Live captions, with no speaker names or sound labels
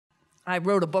I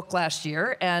wrote a book last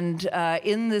year, and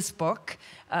in this book,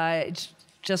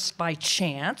 just by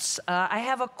chance, I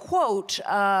have a quote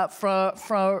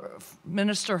from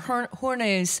Minister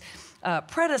Horne's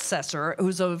predecessor,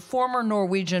 who's a former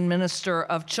Norwegian Minister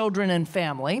of Children and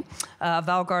Family,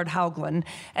 Valgard Haugland.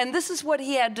 And this is what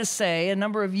he had to say a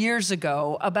number of years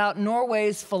ago about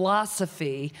Norway's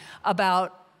philosophy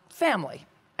about family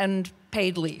and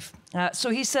paid leave. So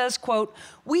he says, quote,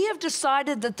 "We have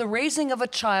decided that the raising of a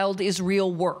child is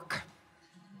real work."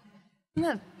 Isn't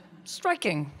that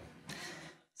striking?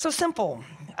 So simple,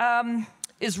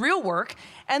 is real work,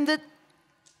 and that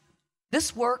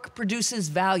this work produces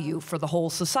value for the whole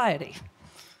society.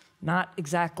 Not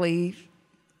exactly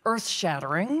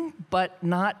earth-shattering, but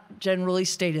not generally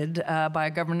stated by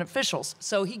government officials.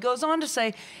 So he goes on to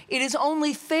say, it is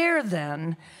only fair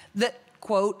then that,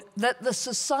 quote, that the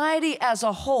society as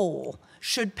a whole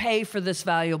should pay for this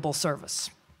valuable service.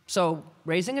 So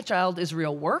raising a child is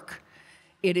real work.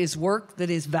 It is work that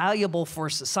is valuable for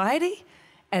society.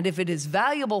 And if it is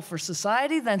valuable for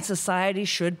society, then society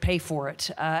should pay for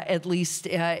it, at least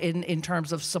in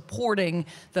terms of supporting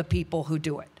the people who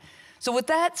do it. So with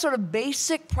that sort of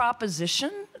basic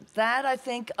proposition, that I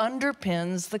think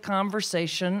underpins the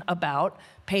conversation about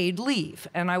paid leave.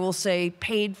 And I will say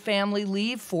paid family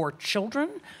leave for children,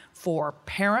 for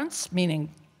parents,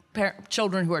 meaning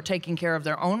children who are taking care of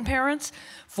their own parents,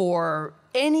 for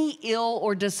any ill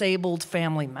or disabled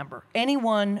family member,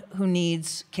 anyone who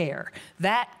needs care.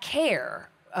 That care,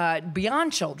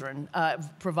 beyond children,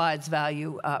 provides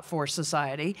value for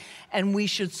society, and we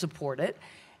should support it.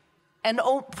 And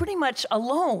pretty much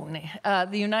alone,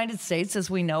 the United States, as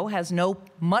we know, has no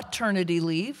maternity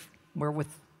leave. We're with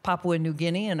Papua New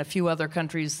Guinea and a few other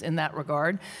countries in that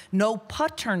regard, no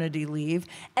paternity leave,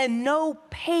 and no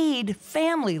paid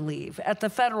family leave at the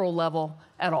federal level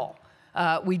at all.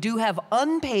 We do have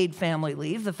unpaid family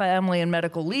leave, the Family and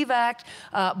Medical Leave Act,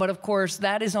 but of course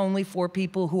that is only for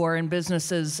people who are in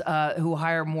businesses who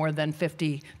hire more than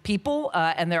 50 people,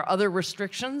 and there are other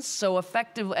restrictions, so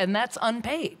effective, and that's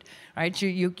unpaid, right?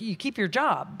 You keep your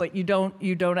job, but you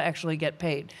don't actually get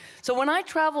paid. So when I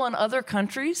travel in other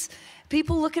countries,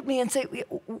 people look at me and say,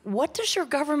 what does your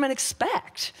government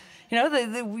expect? You know,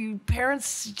 the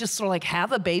parents just sort of like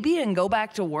have a baby and go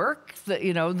back to work,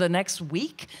 the next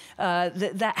week.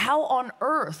 How on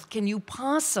earth can you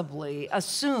possibly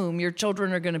assume your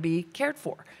children are going to be cared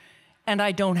for? And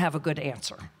I don't have a good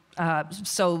answer.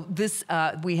 So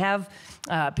we have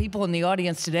people in the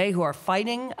audience today who are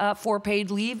fighting for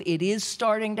paid leave. It is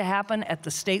starting to happen at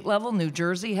the state level. New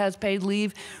Jersey has paid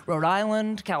leave, Rhode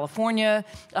Island, California,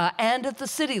 and at the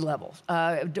city level.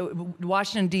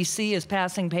 Washington, D.C. is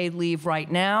passing paid leave right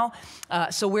now.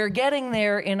 So we're getting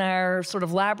there in our sort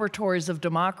of laboratories of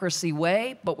democracy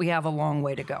way, but we have a long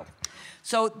way to go.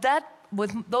 So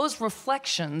with those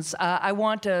reflections, I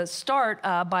want to start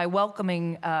by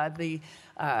welcoming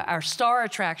our star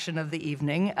attraction of the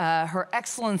evening, Her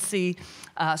Excellency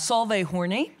Solveig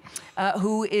Horne,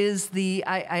 who is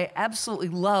I absolutely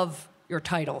love your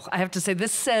title. I have to say,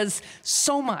 this says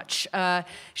so much.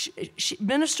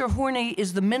 Minister Horne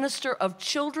is the Minister of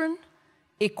Children,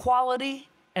 Equality,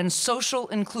 and Social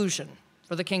Inclusion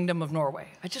for the Kingdom of Norway.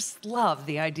 I just love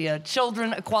the idea,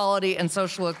 children, equality, and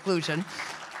social inclusion.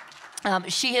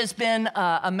 She has been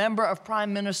a member of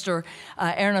Prime Minister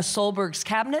Erna Solberg's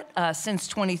cabinet since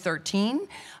 2013.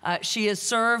 She has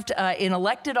served in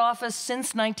elected office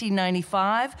since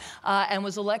 1995 and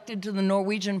was elected to the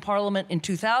Norwegian Parliament in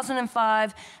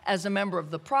 2005 as a member of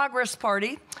the Progress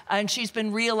Party, and she's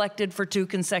been re-elected for 2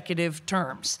 consecutive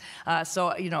terms.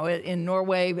 So, you know, in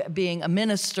Norway, being a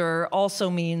minister also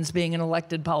means being an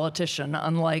elected politician,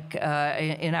 unlike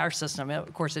in our system.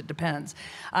 Of course, it depends.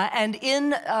 And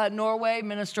in Norway,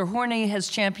 Minister Horne has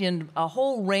championed a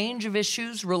whole range of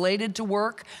issues related to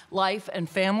work, life, and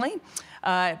family.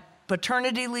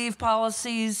 Paternity leave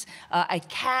policies, a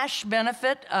cash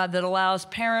benefit that allows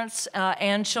parents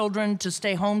and children to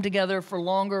stay home together for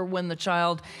longer when the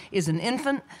child is an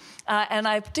infant. And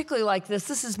I particularly like this.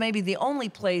 This is maybe the only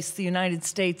place the United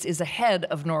States is ahead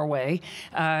of Norway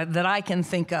that I can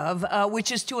think of, which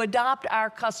is to adopt our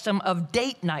custom of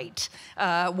date night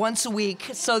once a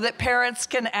week so that parents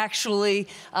can actually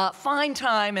find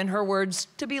time, in her words,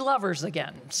 to be lovers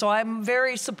again. So I'm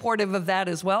very supportive of that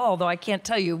as well, although I can't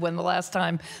tell you when the last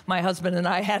time my husband and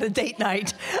I had a date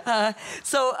night.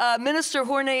 So Minister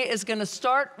Horne is going to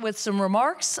start with some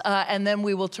remarks, and then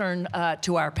we will turn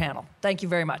to our panel. Thank you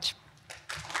very much.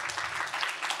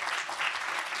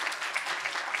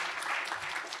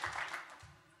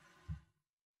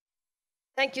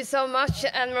 Thank you so much,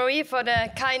 Anne-Marie, for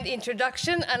the kind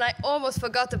introduction, and I almost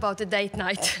forgot about the date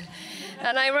night.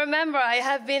 And I remember I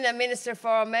have been a minister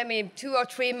for maybe 2 or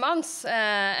 3 months,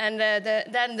 and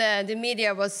then the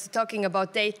media was talking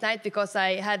about date night because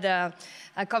I had a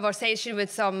conversation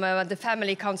with some of the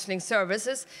family counseling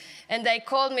services, and they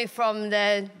called me from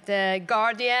the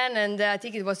Guardian, and I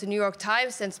think it was the New York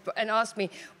Times, and asked me,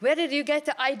 where did you get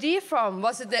the idea from?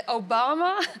 Was it the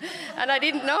Obama? And I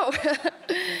didn't know.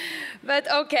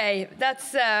 But okay,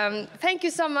 that's, thank you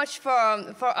so much for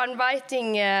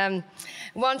inviting,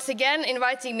 once again,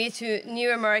 inviting me to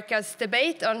New America's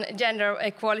debate on gender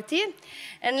equality.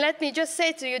 And let me just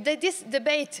say to you that this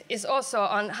debate is also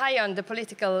high on the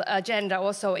political agenda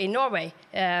also in Norway,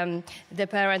 the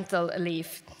parental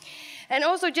leave. And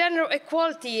also gender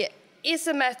equality is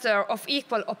a matter of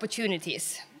equal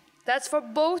opportunities. That's for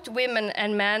both women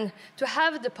and men to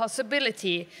have the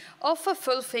possibility of a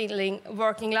fulfilling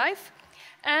working life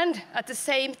and at the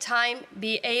same time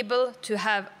be able to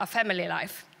have a family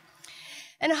life.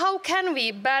 And how can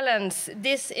we balance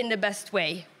this in the best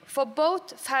way for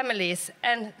both families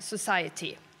and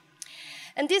society?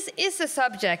 And this is a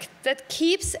subject that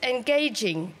keeps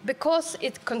engaging because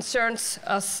it concerns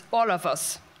us, all of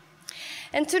us.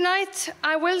 And tonight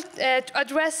I will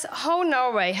address how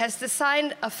Norway has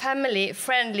designed a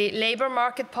family-friendly labor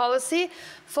market policy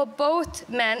for both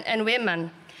men and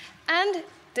women, and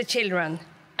the children,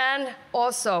 and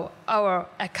also our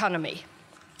economy.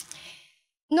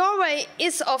 Norway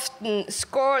is often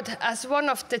scored as one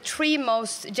of the 3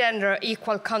 most gender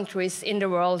equal countries in the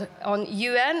world on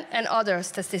UN and other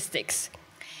statistics.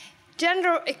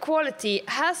 Gender equality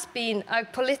has been a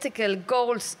political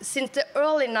goal since the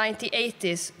early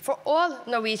 1980s for all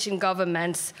Norwegian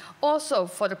governments, also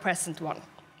for the present one.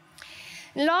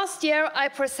 Last year, I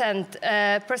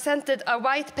presented a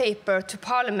white paper to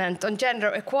Parliament on gender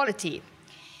equality.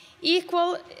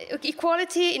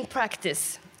 Equality in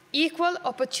practice, equal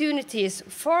opportunities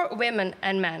for women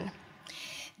and men.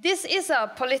 This is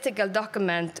a political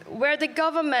document where the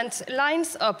government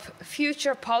lines up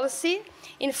future policy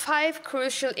in 5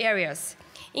 crucial areas,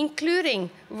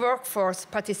 including workforce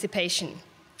participation.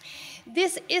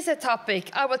 This is a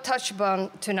topic I will touch upon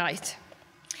tonight.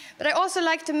 But I also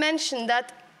like to mention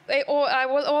that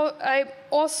I'm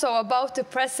also about to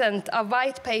present a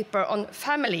white paper on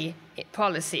family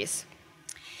policies.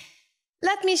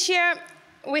 Let me share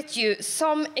with you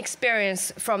some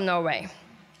experience from Norway.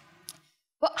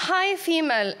 But high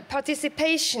female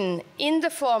participation in the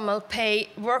formal pay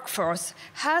workforce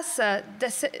has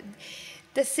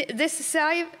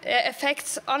decisive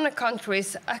effects on a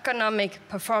country's economic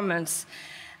performance,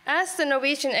 as the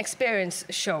Norwegian experience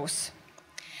shows.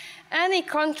 Any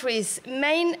country's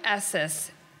main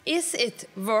asset is its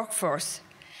workforce,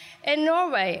 and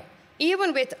Norway,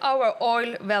 even with our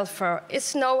oil welfare,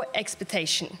 is no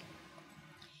expectation.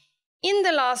 In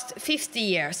the last 50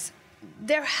 years,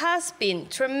 there has been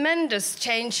tremendous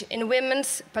change in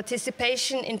women's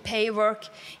participation in pay work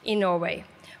in Norway,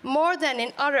 more than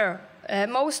in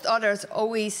most other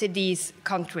OECD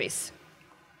countries.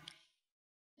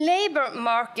 Labor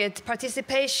market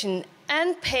participation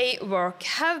and pay work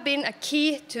have been a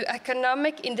key to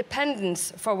economic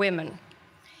independence for women.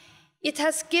 It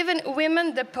has given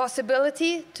women the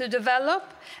possibility to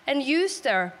develop and use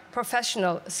their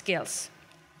professional skills.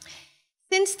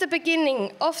 Since the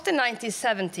beginning of the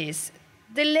 1970s,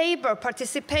 the labor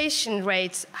participation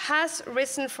rates has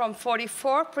risen from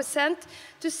 44%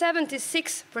 to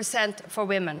 76% for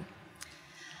women.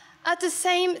 At the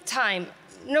same time,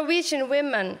 Norwegian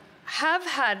women have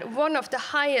had one of the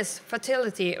highest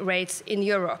fertility rates in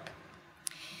Europe.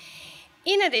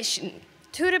 In addition,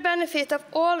 to the benefit of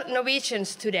all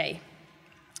Norwegians today,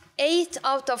 8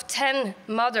 out of 10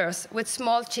 mothers with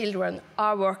small children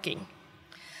are working.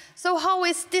 So how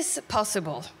is this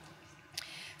possible?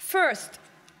 First,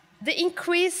 the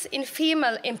increase in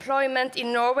female employment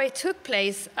in Norway took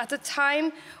place at a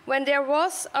time when there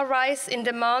was a rise in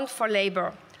demand for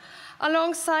labor,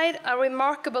 alongside a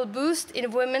remarkable boost in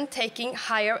women taking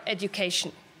higher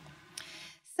education.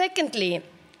 Secondly,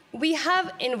 we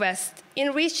have invested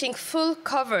in reaching full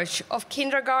coverage of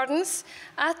kindergartens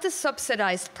at the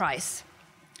subsidized price.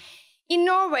 In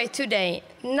Norway today,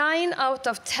 9 out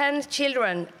of 10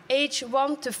 children aged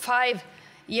 1 to 5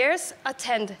 years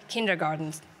attend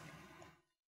kindergartens.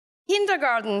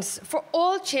 Kindergartens for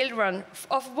all children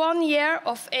of 1 year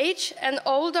of age and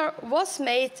older was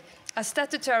made a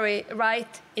statutory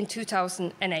right in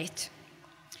 2008.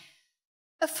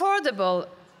 Affordable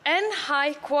and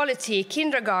high-quality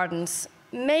kindergartens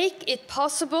make it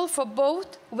possible for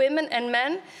both women and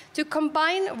men to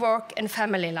combine work and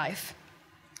family life.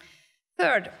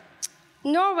 Third,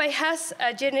 Norway has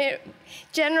a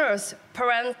generous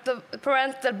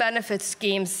parental benefit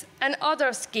schemes and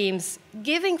other schemes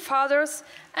giving fathers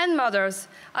and mothers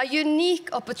a unique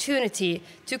opportunity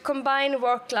to combine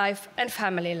work life and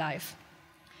family life.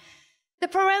 The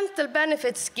parental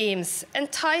benefit schemes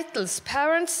entitles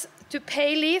parents to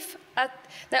pay leave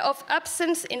of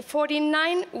absence in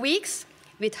 49 weeks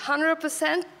with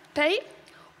 100% pay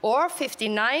or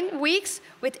 59 weeks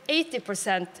with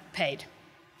 80% paid.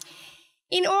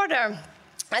 In order,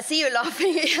 I see you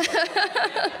laughing.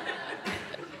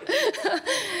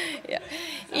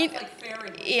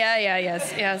 Yeah.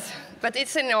 Yes. But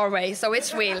it's in Norway, so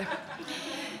it's real.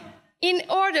 In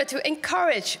order to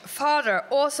encourage fathers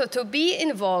also to be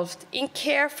involved in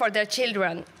care for their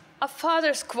children, a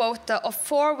father's quota of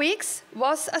 4 weeks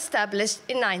was established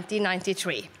in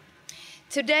 1993.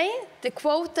 Today, the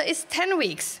quota is 10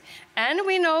 weeks, and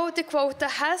we know the quota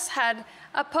has had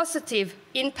a positive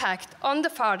impact on the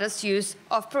father's use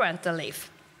of parental leave.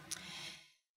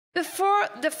 Before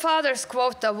the father's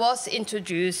quota was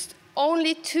introduced,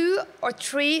 only 2 or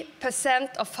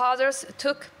 3% of fathers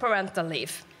took parental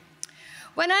leave.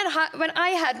 When I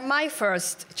had my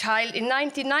first child in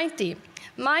 1990,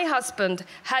 my husband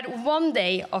had 1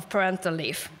 day of parental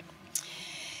leave.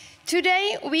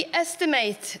 Today, we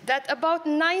estimate that about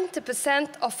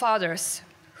 90% of fathers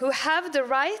who have the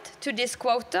right to this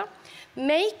quota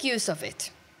make use of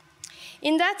it.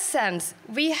 In that sense,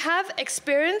 we have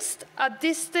experienced a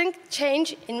distinct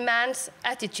change in men's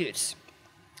attitudes.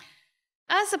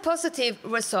 As a positive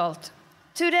result,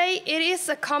 today it is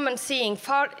common seeing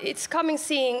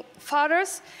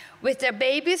fathers with their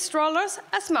baby strollers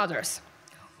as mothers,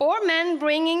 or men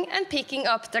bringing and picking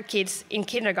up their kids in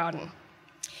kindergarten.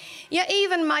 Yeah,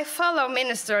 even my fellow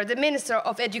minister, the Minister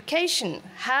of Education,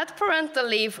 had parental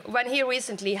leave when he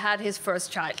recently had his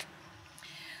first child.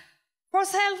 For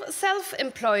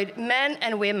self-employed men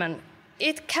and women,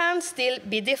 it can still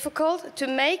be difficult to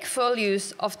make full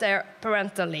use of their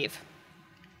parental leave.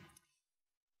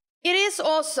 It is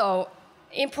also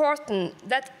important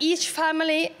that each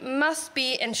family must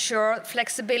be ensured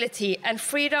flexibility and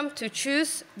freedom to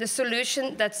choose the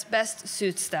solution that best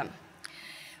suits them.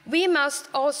 We must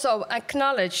also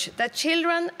acknowledge that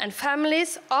children and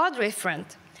families are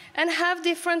different and have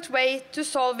different ways to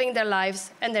solving their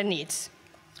lives and their needs.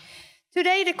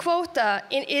 Today, the quota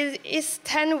is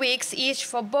 10 weeks each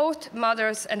for both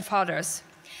mothers and fathers.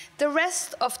 The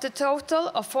rest of the total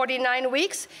of 49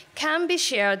 weeks can be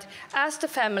shared as the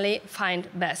family finds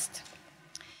best.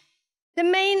 The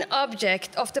main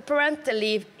object of the parental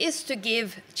leave is to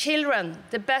give children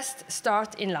the best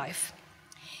start in life.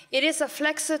 It is a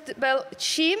flexible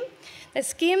scheme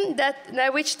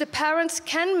which the parents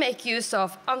can make use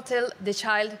of until the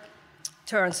child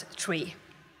turns 3.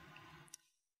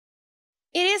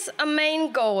 It is a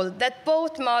main goal that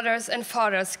both mothers and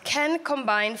fathers can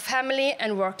combine family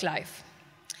and work life.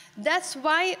 That's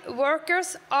why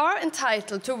workers are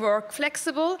entitled to work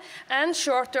flexible and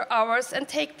shorter hours and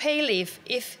take pay leave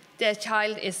if their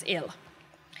child is ill.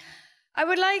 I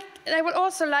would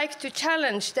also like to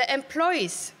challenge the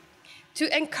employees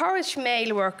to encourage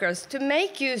male workers to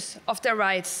make use of their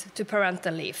rights to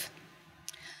parental leave.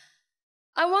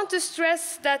 I want to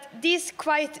stress that these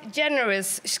quite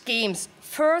generous schemes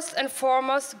first and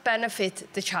foremost benefit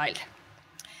the child.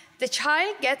 The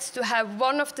child gets to have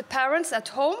one of the parents at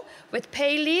home with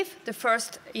pay leave the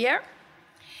first year.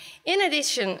 In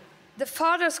addition, the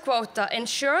father's quota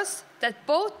ensures that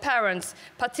both parents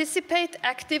participate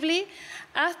actively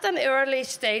at an early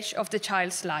stage of the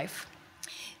child's life.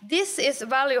 This is a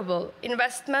valuable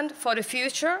investment for the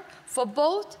future for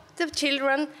both the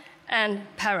children and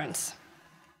parents.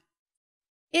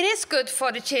 It is good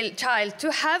for the child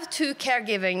to have 2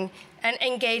 caregiving and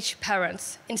engaged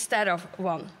parents instead of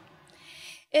 1.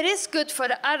 It is good for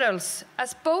the adults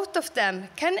as both of them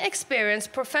can experience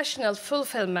professional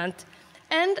fulfillment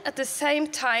and at the same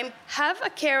time have a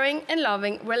caring and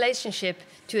loving relationship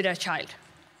to their child.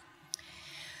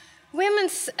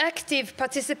 Women's active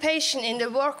participation in the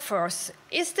workforce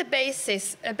is the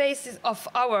basis of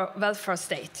our welfare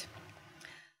state.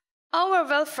 Our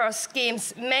welfare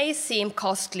schemes may seem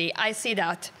costly, I see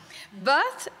that,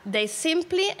 but they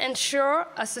simply ensure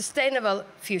a sustainable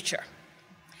future.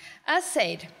 As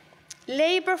said,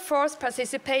 labor force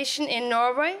participation in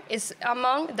Norway is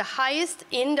among the highest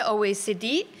in the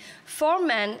OECD for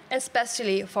men,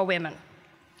 especially for women.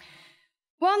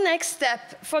 One next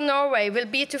step for Norway will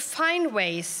be to find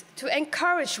ways to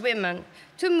encourage women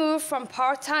to move from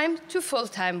part-time to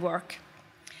full-time work.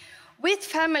 With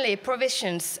family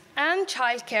provisions and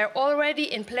childcare already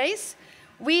in place,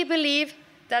 we believe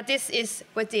that this is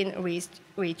within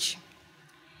reach.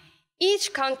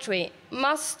 Each country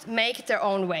must make their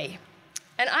own way.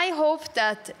 And I hope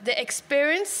that the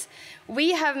experience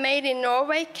we have made in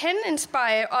Norway can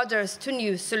inspire others to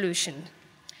new solutions.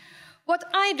 What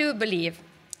I do believe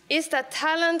is that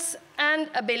talents and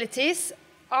abilities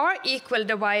are equally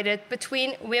divided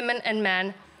between women and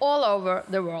men all over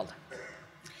the world.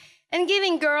 And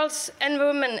giving girls and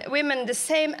women the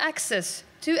same access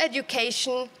to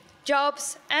education,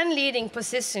 jobs, and leading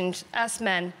positions as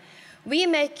men, we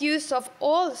make use of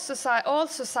all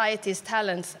society's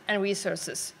talents and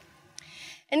resources.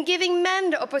 And giving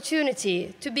men the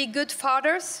opportunity to be good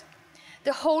fathers,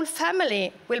 the whole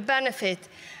family will benefit,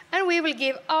 and we will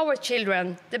give our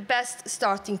children the best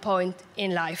starting point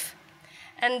in life.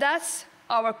 And that's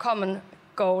our common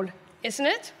goal, isn't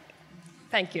it?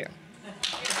 Thank you.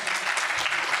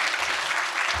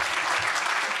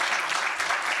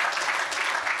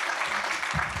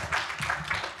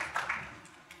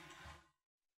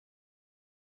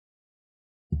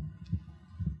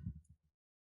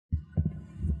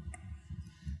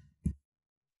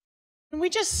 Can we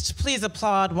just please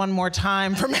applaud one more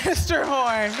time for Minister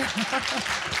Horn?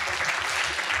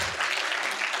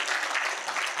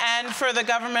 And for the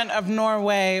Government of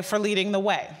Norway for leading the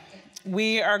way.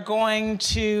 We are going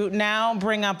to now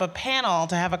bring up a panel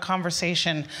to have a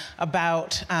conversation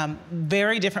about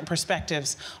very different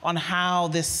perspectives on how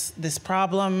this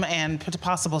problem and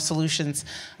possible solutions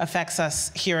affects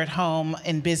us here at home,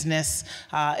 in business,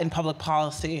 in public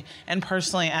policy, and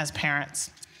personally as parents.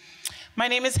 My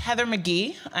name is Heather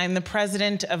McGee. I'm the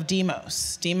president of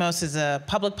DEMOS. DEMOS is a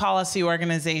public policy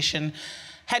organization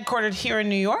headquartered here in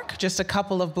New York, just a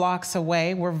couple of blocks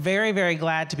away. We're very, very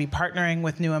glad to be partnering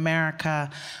with New America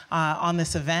on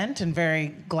this event, and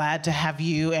very glad to have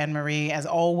you, Anne-Marie, as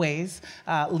always,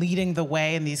 leading the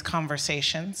way in these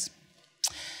conversations.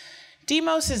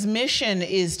 DEMOS's mission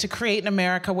is to create an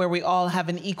America where we all have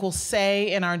an equal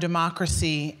say in our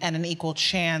democracy and an equal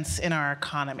chance in our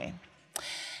economy.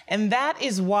 And that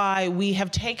is why we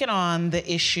have taken on the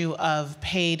issue of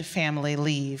paid family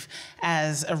leave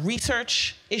as a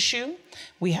research issue.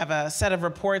 We have a set of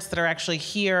reports that are actually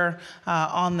here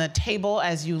on the table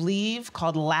as you leave,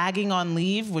 called Lagging on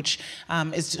Leave, which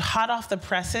is hot off the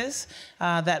presses,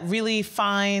 that really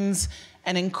finds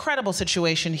an incredible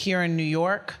situation here in New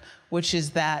York, which is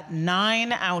that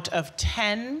 9 out of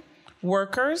 10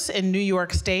 workers in New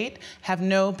York State have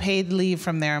no paid leave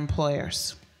from their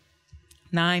employers.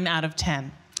 9 out of 10.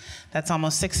 That's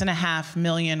almost 6.5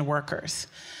 million workers.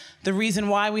 The reason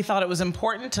why we thought it was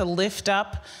important to lift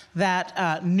up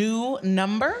that new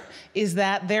number is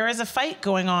that there is a fight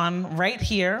going on right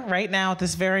here, right now, at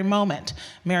this very moment.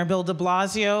 Mayor Bill de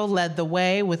Blasio led the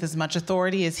way with as much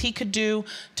authority as he could do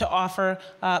to offer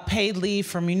paid leave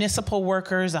for municipal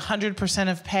workers,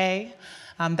 100% of pay.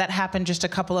 That happened just a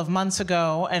couple of months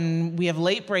ago, and we have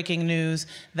late-breaking news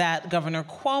that Governor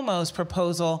Cuomo's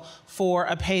proposal for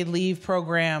a paid leave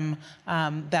program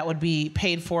that would be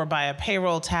paid for by a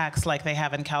payroll tax like they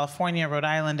have in California, Rhode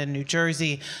Island, and New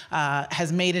Jersey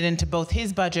has made it into both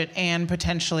his budget and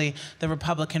potentially the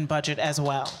Republican budget as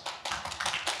well.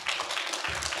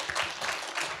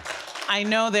 I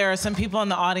know there are some people in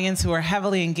the audience who are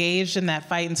heavily engaged in that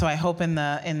fight, and so I hope in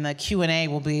the Q&A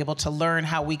we'll be able to learn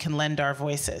how we can lend our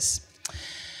voices.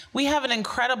 We have an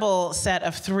incredible set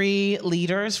of 3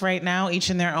 leaders right now, each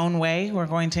in their own way, who are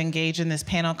going to engage in this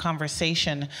panel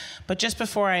conversation. But just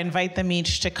before I invite them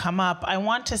each to come up, I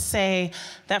want to say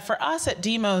that for us at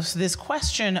DEMOS, this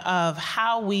question of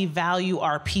how we value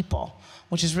our people,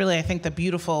 which is really, I think, the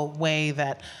beautiful way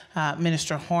that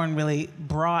Minister Horn really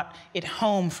brought it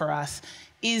home for us,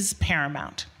 is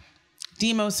paramount.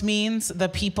 Demos means the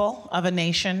people of a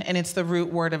nation, and it's the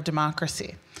root word of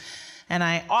democracy. And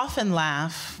I often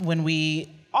laugh when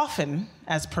we often,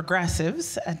 as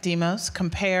progressives at Demos,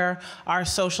 compare our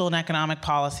social and economic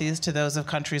policies to those of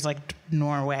countries like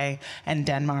Norway and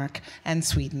Denmark and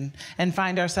Sweden, and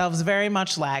find ourselves very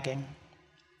much lagging.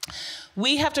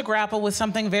 We have to grapple with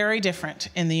something very different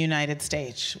in the United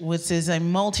States, which is a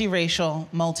multiracial,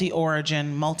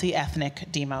 multi-origin,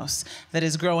 multi-ethnic demos that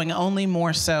is growing only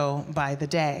more so by the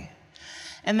day.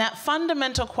 And that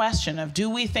fundamental question of, do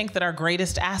we think that our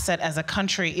greatest asset as a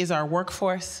country is our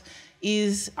workforce,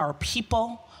 is our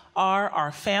people, are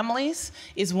our families,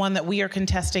 is one that we are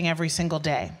contesting every single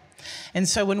day. And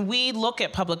so when we look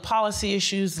at public policy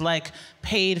issues like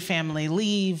paid family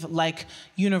leave, like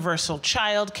universal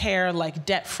child care, like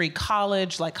debt-free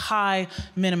college, like high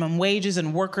minimum wages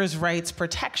and workers' rights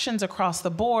protections across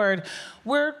the board,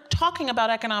 we're talking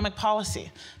about economic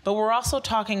policy, but we're also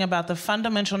talking about the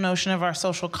fundamental notion of our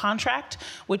social contract,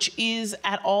 which is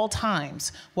at all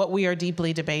times what we are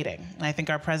deeply debating. And I think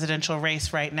our presidential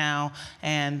race right now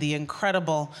and the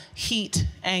incredible heat,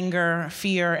 anger,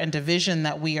 fear, and division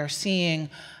that we are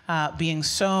seeing being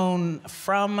sown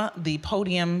from the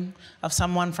podium of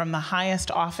someone from the highest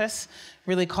office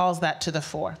really calls that to the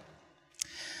fore.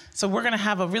 So we're going to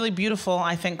have a really beautiful,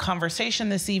 I think, conversation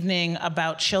this evening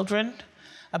about children,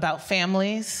 about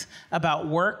families, about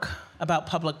work, about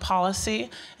public policy,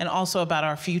 and also about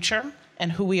our future and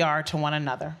who we are to one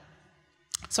another.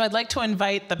 So I'd like to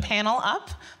invite the panel up,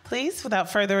 please,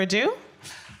 without further ado.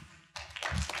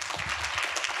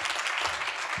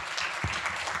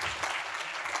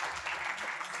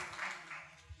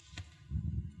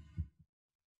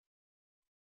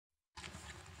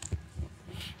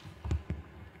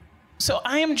 So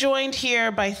I am joined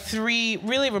here by three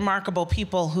really remarkable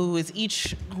people who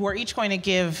are each going to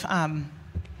give a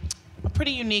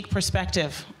pretty unique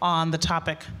perspective on the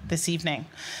topic this evening.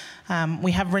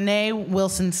 We have Renee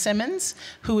Wilson-Simmons,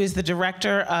 who is the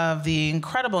director of the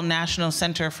incredible National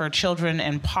Center for Children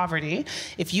and Poverty.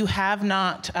 If you have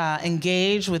not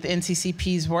engaged with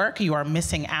NCCP's work, you are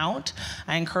missing out.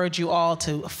 I encourage you all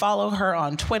to follow her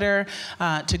on Twitter,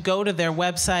 to go to their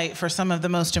website for some of the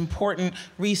most important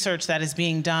research that is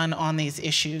being done on these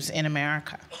issues in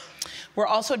America. We're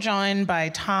also joined by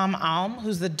Tom Alm,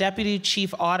 who's the Deputy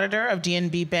Chief Auditor of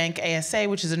DNB Bank ASA,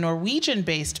 which is a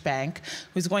Norwegian-based bank,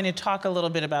 who's going to talk a little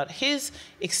bit about his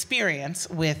experience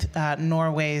with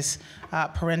Norway's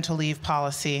parental leave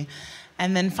policy.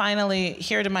 And then finally,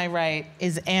 here to my right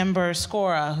is Amber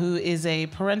Skora, who is a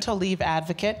parental leave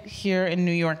advocate here in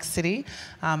New York City.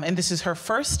 And this is her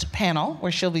first panel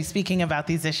where she'll be speaking about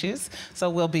these issues. So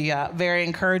we'll be very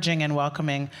encouraging and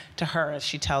welcoming to her as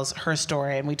she tells her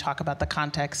story and we talk about the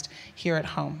context here at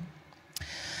home.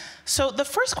 So the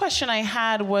first question I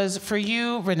had was for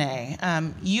you, Renee.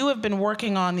 You have been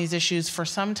working on these issues for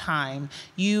some time.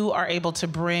 You are able to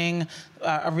bring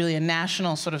a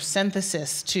national sort of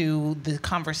synthesis to the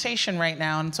conversation right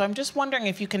now. And so I'm just wondering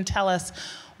if you can tell us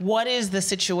what is the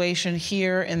situation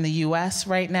here in the US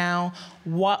right now?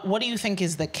 What do you think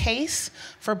is the case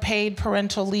for paid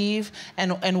parental leave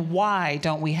and why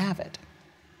don't we have it?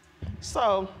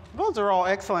 So those are all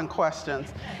excellent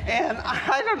questions. And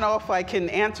I don't know if I can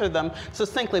answer them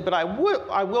succinctly, but I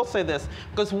will say this,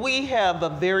 because we have a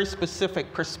very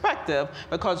specific perspective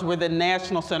because we're the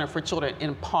National Center for Children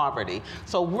in Poverty.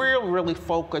 So we're really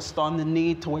focused on the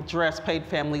need to address paid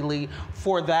family leave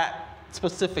for that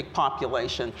specific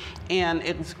population. And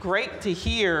it's great to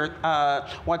hear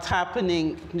what's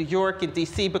happening in New York and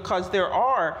DC, because there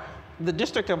are the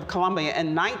District of Columbia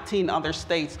and 19 other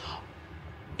states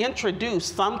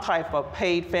introduced some type of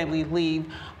paid family leave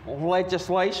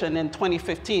legislation in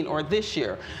 2015 or this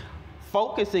year,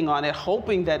 focusing on it,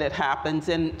 hoping that it happens.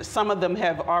 And some of them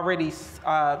have already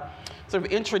sort of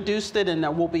introduced it, and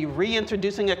we'll be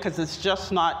reintroducing it because it's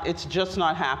just not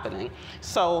happening.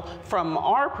 So from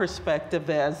our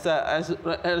perspective as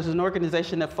an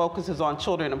organization that focuses on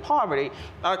children in poverty,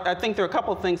 I think there are a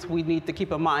couple of things we need to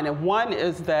keep in mind. And one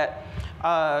is that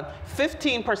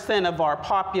 15% of our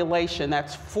population,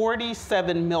 that's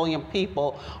 47 million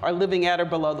people, are living at or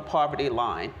below the poverty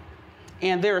line.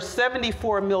 And there are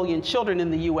 74 million children in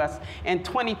the US, and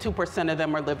 22% of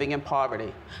them are living in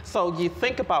poverty. So you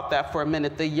think about that for a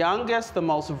minute, the youngest, the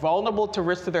most vulnerable to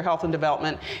risk to their health and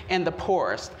development, and the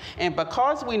poorest. And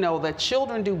because we know that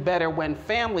children do better when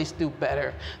families do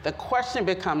better, the question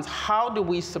becomes, how do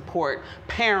we support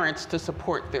parents to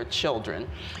support their children?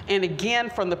 And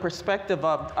again, from the perspective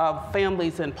of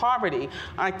families in poverty,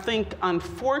 I think,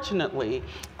 unfortunately,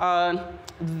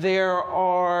 there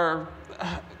are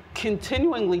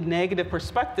continuingly negative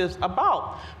perspectives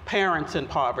about parents in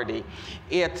poverty.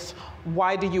 It's,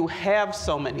 why do you have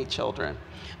so many children?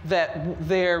 That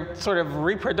they're sort of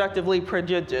reproductively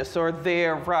prodigious, or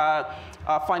they're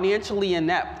financially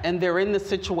inept, and they're in the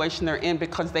situation they're in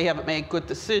because they haven't made good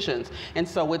decisions. And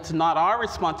so it's not our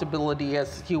responsibility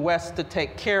as US to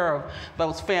take care of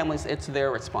those families, it's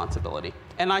their responsibility.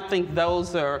 And I think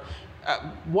those are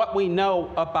what we know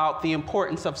about the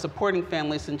importance of supporting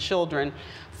families and children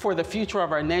for the future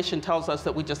of our nation tells us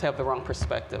that we just have the wrong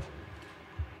perspective.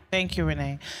 Thank you,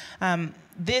 Renee.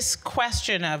 this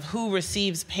question of who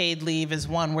receives paid leave is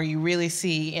one where you really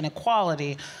see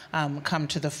inequality come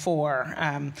to the fore.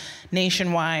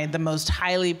 Nationwide, the most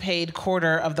highly paid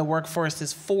quarter of the workforce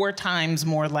is 4 times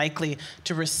more likely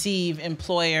to receive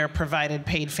employer-provided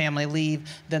paid family leave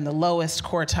than the lowest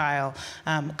quartile.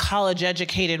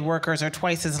 College-educated workers are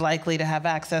twice as likely to have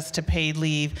access to paid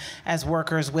leave as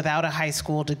workers without a high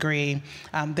school degree.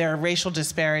 There are racial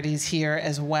disparities here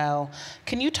as well.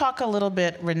 Can you talk a little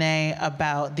bit, Renee,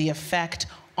 about the effect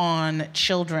on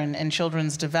children and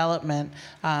children's development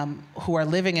who are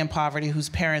living in poverty, whose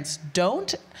parents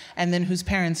don't, and then whose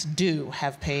parents do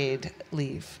have paid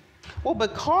leave? Well,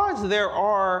 because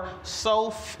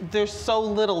there's so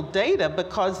little data,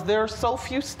 because there are so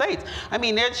few states. I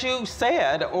mean, as you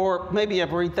said, or maybe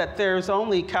I've read that there's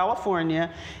only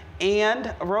California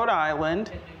and Rhode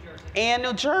Island and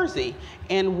New Jersey.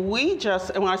 And we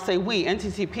just, and when I say we,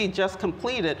 NTCP just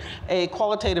completed a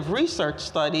qualitative research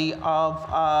study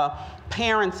of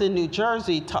parents in New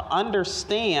Jersey to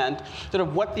understand sort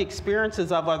of what the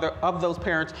experiences of those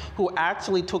parents who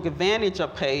actually took advantage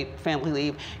of paid family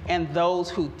leave and those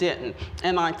who didn't.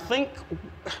 And I think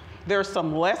there's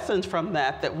some lessons from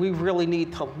that we really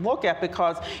need to look at,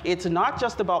 because it's not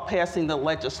just about passing the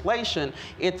legislation,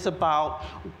 it's about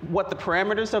what the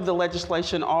parameters of the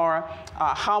legislation are,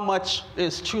 how much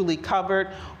is truly covered,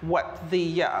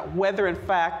 whether in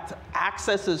fact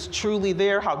access is truly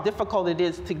there, how difficult it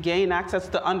is to gain access,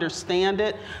 to understand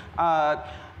it.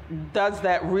 Does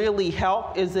that really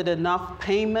help? Is it enough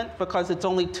payment? Because it's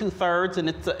only 2/3 and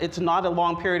it's not a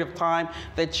long period of time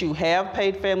that you have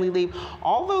paid family leave.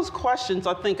 All those questions,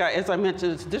 I think, as I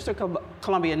mentioned, it's District of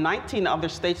Columbia and 19 other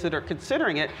states that are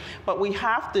considering it, but we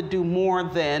have to do more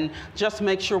than just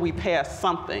make sure we pass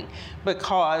something.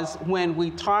 Because when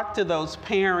we talk to those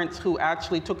parents who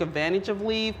actually took advantage of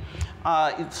leave,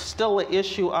 it's still an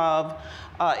issue of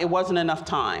it wasn't enough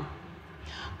time.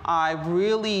 I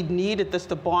really needed this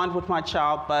to bond with my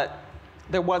child, but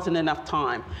there wasn't enough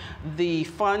time. The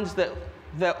funds that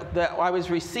I was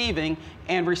receiving,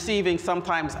 and receiving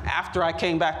sometimes after I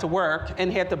came back to work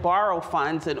and had to borrow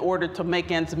funds in order to make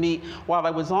ends meet while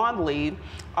I was on leave,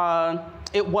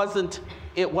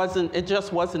 it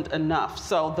just wasn't enough.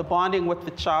 So the bonding with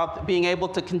the child, being able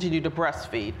to continue to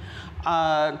breastfeed.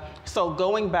 So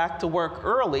going back to work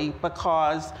early,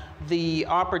 because the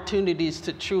opportunities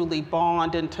to truly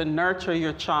bond and to nurture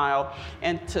your child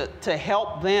and to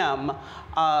help them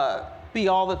be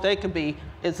all that they can be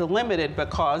is limited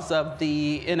because of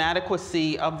the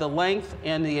inadequacy of the length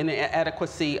and the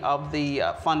inadequacy of the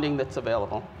funding that's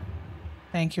available.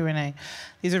 Thank you, Renee.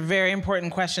 These are very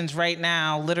important questions right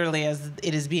now, literally as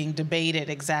it is being debated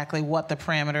exactly what the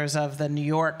parameters of the New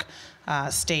York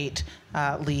state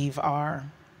leave are.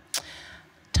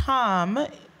 Tom,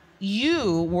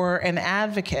 you were an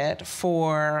advocate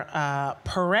for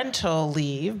parental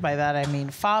leave. By that I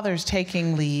mean fathers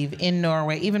taking leave in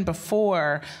Norway, even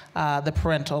before the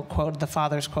parental quota, the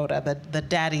father's quota, the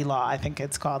daddy law, I think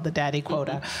it's called, the daddy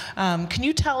quota. Can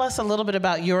you tell us a little bit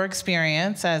about your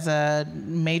experience as a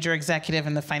major executive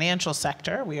in the financial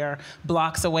sector? We are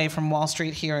blocks away from Wall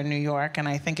Street here in New York, and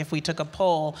I think if we took a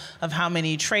poll of how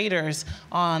many traders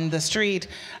on the street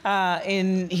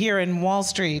here in Wall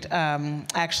Street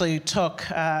actually took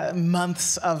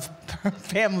months of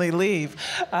family leave,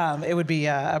 it would be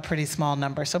a pretty small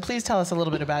number. So please tell us a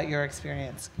little bit about your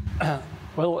experience.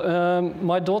 Well,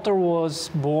 my daughter was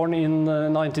born in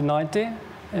 1990.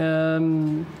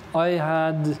 I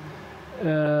had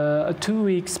a 2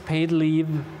 weeks paid leave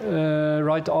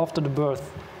right after the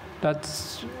birth.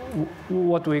 That's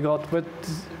what we got. But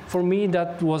for me,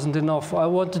 that wasn't enough. I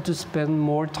wanted to spend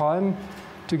more time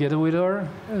together with her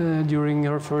during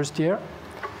her first year.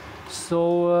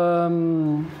 So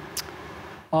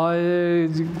I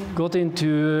got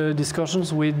into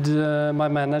discussions with my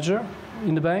manager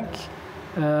in the bank.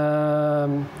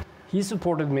 He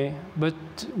supported me, but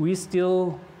we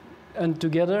still, and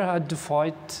together, had to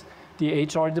fight the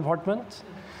HR department.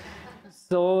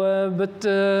 So, but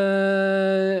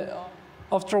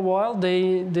after a while,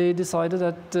 they decided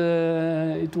that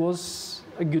it was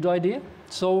a good idea.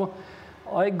 So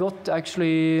I got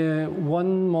actually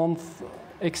 1 month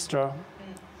extra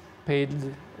paid,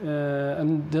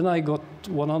 and then I got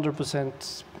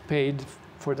 100% paid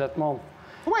for that month.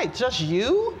 Wait, just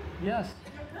you? Yes.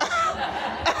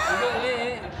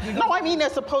 No, I mean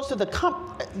as opposed to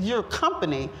your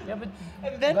company. Yeah, but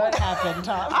And then what happened,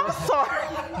 Tom? I'm sorry.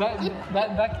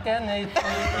 back then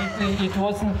it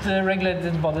wasn't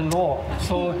regulated by the law.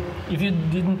 So if you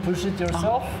didn't push it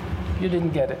yourself, you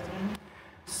didn't get it.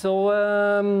 So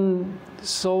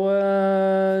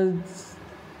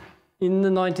in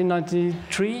the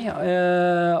 1993,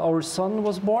 our son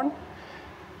was born.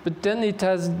 But then it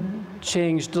has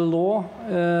changed. The law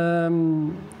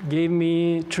gave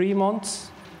me 3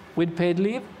 months with paid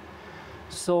leave.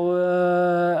 So,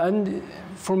 and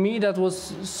for me that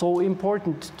was so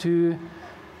important to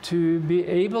be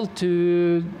able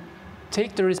to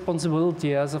take the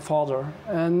responsibility as a father,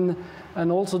 and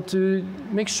also to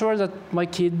make sure that my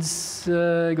kids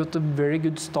got a very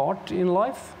good start in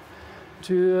life,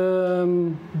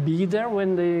 to be there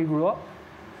when they grew up,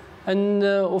 and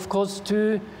of course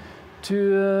to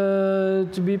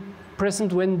be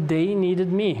present when they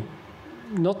needed me,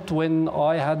 not when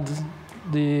I had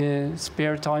the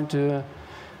spare time to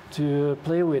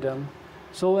play with them.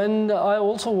 So, and I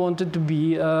also wanted to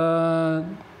be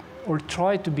or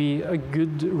try to be a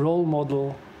good role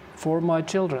model for my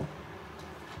children.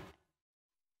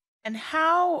 And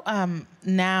how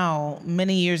now,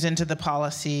 many years into the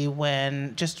policy,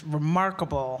 when just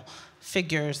remarkable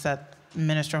figures that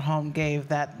Minister Holm gave,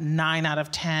 that 9 out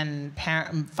of 10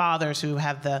 fathers who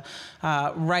have the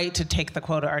right to take the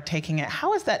quota are taking it,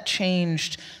 how has that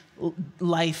changed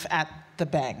life at the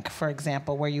bank, for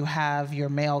example, where you have your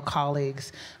male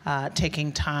colleagues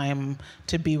taking time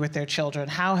to be with their children?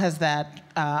 How has that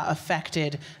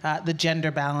affected the gender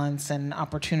balance and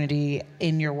opportunity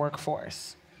in your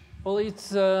workforce? Well,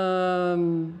 it's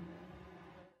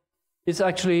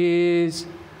actually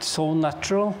so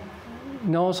natural.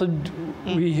 No, so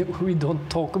we don't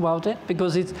talk about it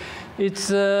because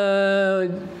it's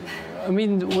I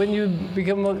mean, when you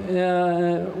become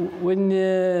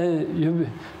you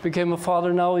became a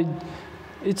father now,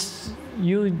 it's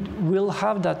you will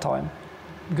have that time,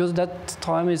 because that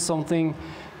time is something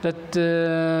that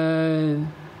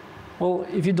well,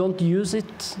 if you don't use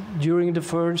it during the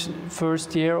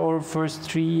first year or first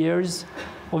 3 years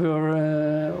of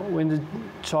your when the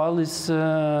child is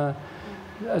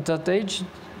at that age,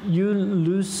 you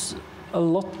lose a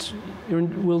lot. You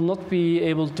will not be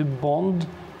able to bond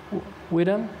with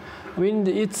them. I mean,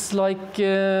 it's like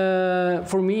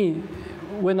for me,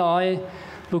 when I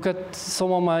look at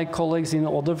some of my colleagues in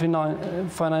other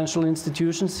financial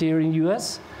institutions here in the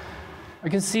US, I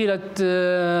can see that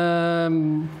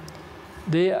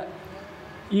they,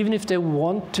 even if they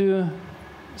want to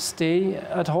stay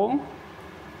at home,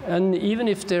 and even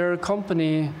if their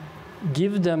company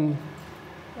give them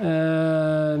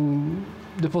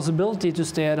the possibility to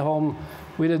stay at home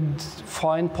with a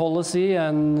fine policy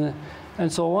and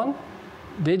so on,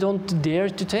 they don't dare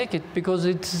to take it, because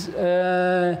it's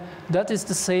that is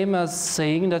the same as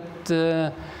saying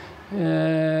that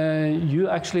you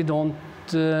actually don't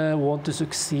want to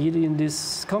succeed in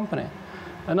this company.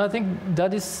 And I think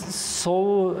that is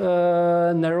so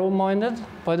narrow-minded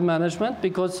by the management,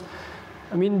 because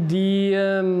I mean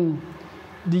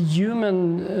the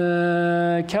human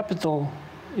capital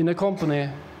in a company,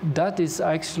 that is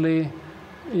actually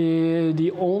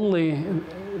the only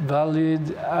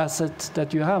valid asset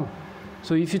that you have.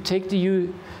 So if you take the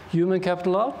human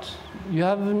capital out, you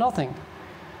have nothing.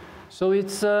 So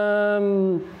it's I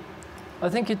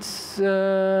think it's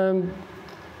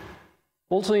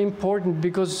also important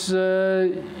because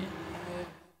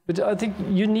but I think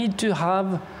you need to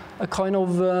have a kind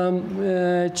of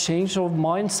change of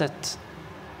mindset,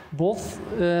 both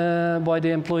by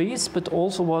the employees but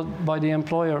also by the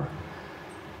employer.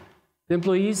 The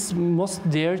employees must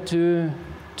dare to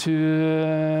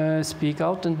speak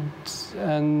out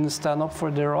and stand up for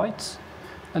their rights,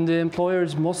 and the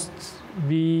employers must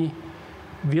be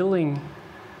willing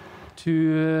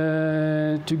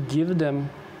to give them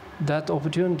that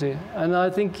opportunity. And I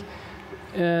think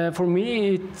for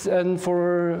me and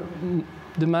for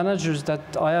the managers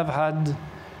that I have had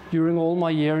during all my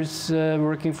years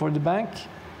working for the bank,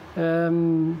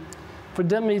 for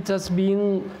them it has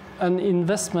been an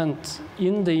investment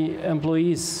in the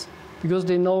employees, because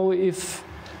they know if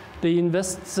they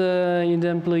invest in the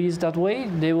employees that way,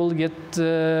 they will get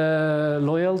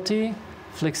loyalty,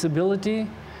 flexibility,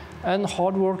 and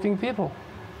hardworking people.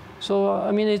 So, I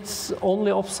mean, it's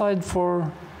only upside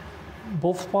for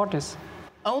both parties.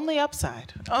 Only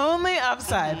upside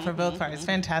for both parties.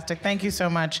 Fantastic. Thank you so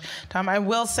much, Tom. I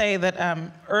will say that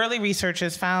early research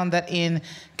has found that in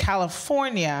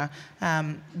California,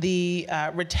 the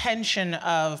retention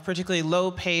of particularly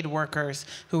low-paid workers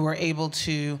who were able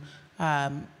to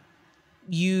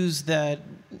use the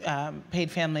paid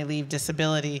family leave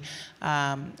disability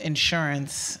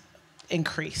insurance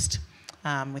increased.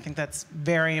 We think that's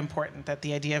very important, that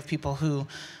the idea of people who,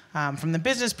 from the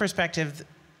business perspective,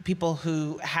 people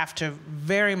who have to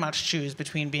very much choose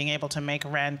between being able to make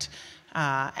rent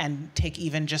and take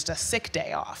even just a sick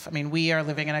day off. I mean, we are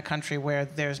living in a country where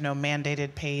there's no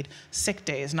mandated paid sick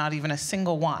days, not even a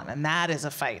single one, and that is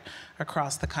a fight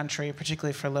across the country,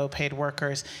 particularly for low-paid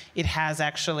workers. It has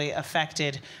actually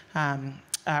affected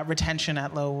retention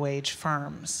at low-wage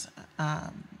firms.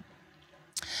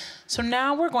 So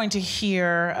now we're going to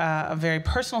hear a very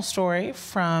personal story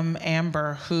from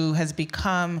Amber, who has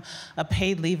become a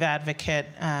paid leave advocate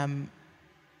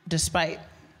despite,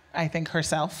 I think,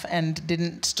 herself, and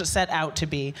didn't set out to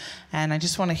be. And I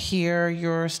just want to hear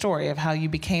your story of how you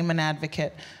became an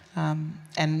advocate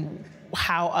and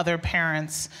how other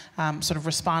parents sort of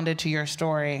responded to your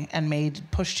story and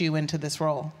pushed you into this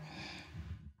role.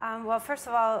 Well, first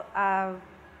of all,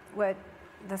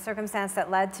 the circumstance that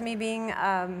led to me being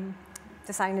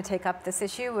deciding to take up this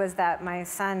issue was that my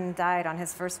son died on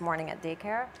his first morning at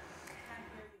daycare.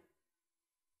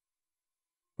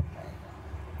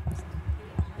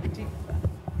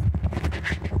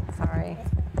 Sorry.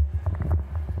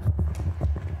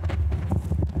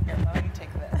 Here, let me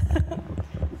take this.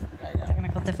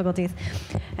 Technical difficulties.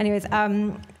 Anyways,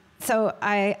 so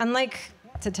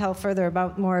to tell further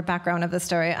about more background of the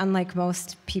story, unlike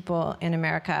most people in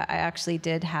America, I actually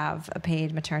did have a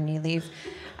paid maternity leave,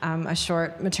 a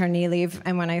short maternity leave.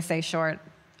 And when I say short,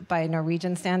 by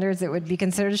Norwegian standards, it would be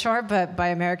considered short, but by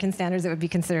American standards, it would be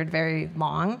considered very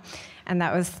long. And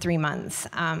that was 3 months.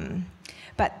 Right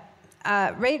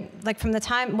from the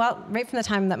time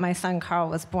that my son Carl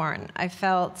was born, I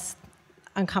felt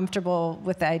uncomfortable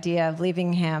with the idea of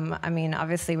leaving him. I mean,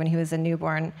 obviously, when he was a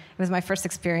newborn, it was my first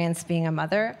experience being a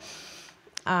mother.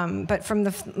 But from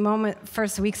the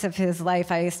first weeks of his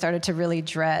life, I started to really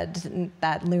dread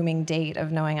that looming date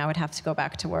of knowing I would have to go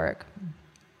back to work.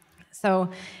 So,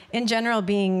 in general,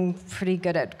 being pretty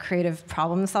good at creative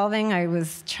problem solving,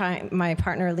 my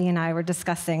partner Lee and I were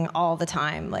discussing all the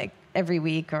time, like every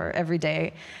week or every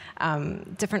day,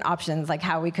 different options, like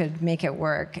how we could make it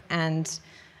work. And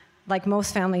like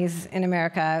most families in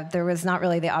America, there was not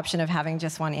really the option of having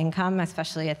just one income,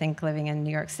 especially, I think, living in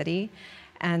New York City.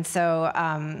 And so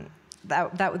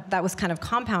that was kind of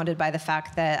compounded by the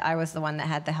fact that I was the one that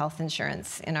had the health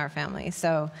insurance in our family.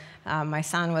 So my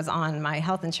son was on my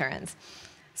health insurance.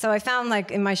 So I found,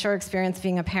 like, in my short experience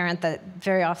being a parent, that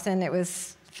very often it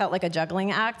felt like a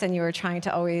juggling act, and you were trying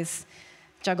to always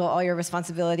juggle all your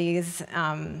responsibilities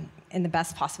in the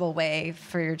best possible way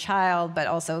for your child, but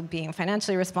also being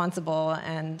financially responsible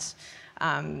and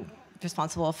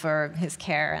responsible for his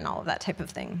care and all of that type of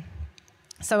thing.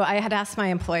 So I had asked my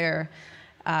employer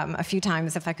a few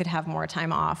times if I could have more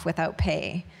time off without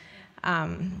pay,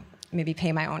 maybe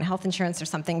pay my own health insurance or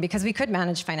something, because we could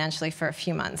manage financially for a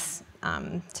few months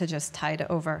to just tide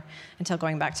over until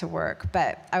going back to work.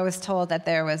 But I was told that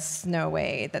there was no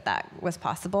way that was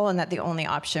possible, and that the only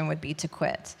option would be to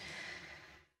quit.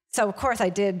 So of course I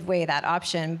did weigh that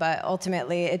option, but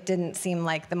ultimately it didn't seem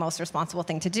like the most responsible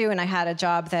thing to do. And I had a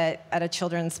job at a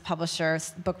children's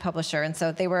book publisher, and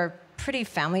so they were pretty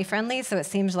family friendly, so it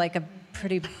seemed like a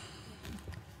pretty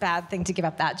bad thing to give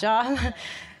up that job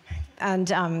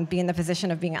and be in the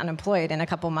position of being unemployed in a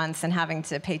couple months and having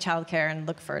to pay childcare and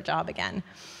look for a job again.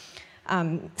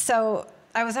 So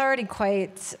I was already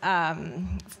quite,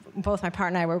 both my partner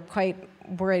and I were quite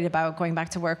worried about going back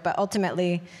to work, but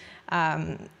ultimately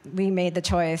we made the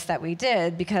choice that we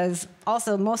did, because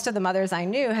also most of the mothers I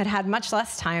knew had had much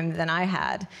less time than I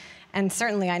had. And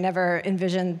certainly I never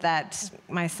envisioned that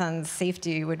my son's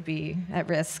safety would be at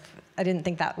risk. I didn't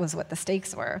think that was what the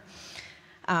stakes were.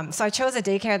 So I chose a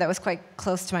daycare that was quite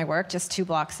close to my work, just 2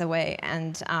 blocks away.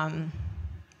 And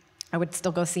I would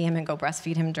still go see him and go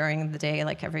breastfeed him during the day,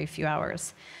 like every few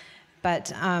hours.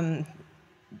 But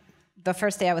the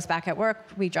first day I was back at work,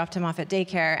 we dropped him off at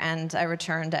daycare, and I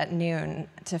returned at noon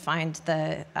to find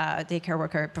the daycare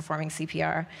worker performing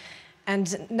CPR.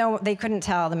 And no, they couldn't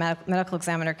tell, the medical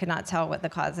examiner could not tell what the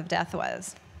cause of death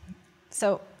was.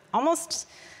 So almost,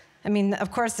 I mean,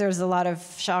 of course there's a lot of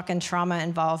shock and trauma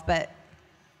involved, but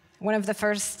one of the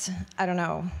first, I don't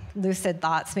know, lucid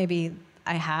thoughts maybe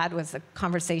I had was a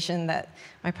conversation that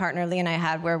my partner Lee and I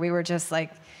had, where we were just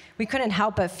like, we couldn't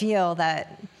help but feel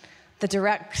that the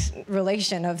direct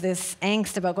relation of this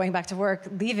angst about going back to work,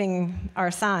 leaving our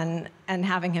son and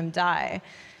having him die.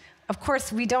 Of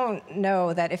course, we don't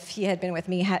know that if he had been with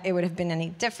me, it would have been any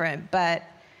different, but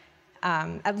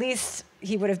at least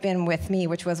he would have been with me,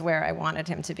 which was where I wanted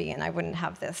him to be, and I wouldn't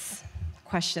have this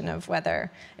question of whether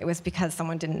it was because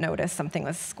someone didn't notice something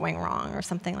was going wrong or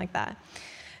something like that.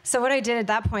 So what I did at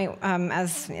that point,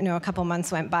 as a couple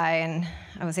months went by and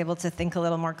I was able to think a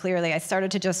little more clearly, I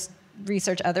started to just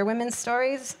research other women's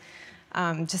stories,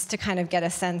 just to kind of get a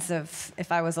sense of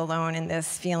if I was alone in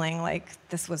this feeling like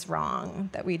this was wrong,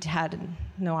 that we'd had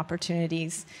no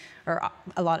opportunities or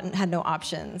had no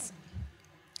options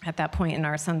at that point in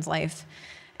our son's life.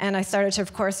 And I started to,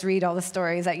 of course, read all the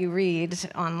stories that you read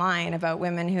online about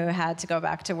women who had to go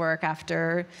back to work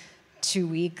after 2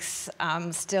 weeks,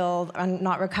 still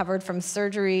not recovered from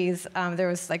surgeries. There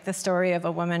was like the story of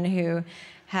a woman who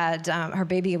had, her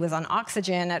baby was on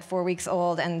oxygen at 4 weeks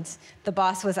old, and the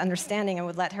boss was understanding and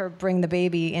would let her bring the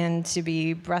baby in to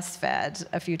be breastfed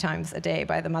a few times a day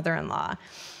by the mother-in-law.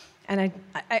 And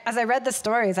as I read the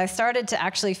stories, I started to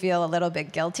actually feel a little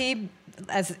bit guilty,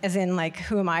 as in like,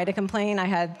 who am I to complain? I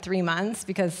had 3 months,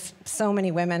 because so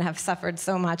many women have suffered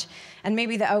so much, and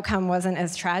maybe the outcome wasn't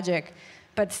as tragic.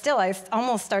 But still, I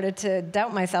almost started to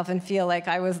doubt myself and feel like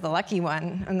I was the lucky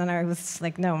one. And then I was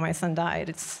like, no, my son died.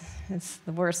 It's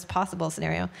the worst possible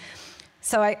scenario.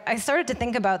 So I started to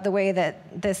think about the way that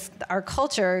our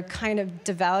culture kind of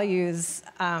devalues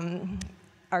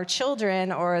our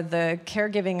children or the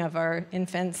caregiving of our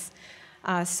infants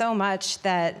so much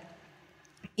that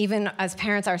even as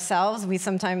parents ourselves, we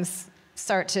sometimes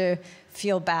start to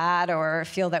feel bad or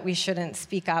feel that we shouldn't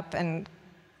speak up and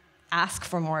ask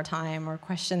for more time or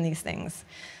question these things.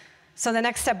 So the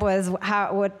next step was,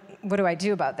 what do I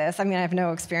do about this? I mean, I have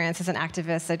no experience as an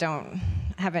activist. I don't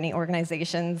have any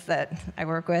organizations that I had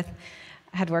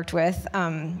worked with.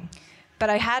 But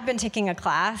I had been taking a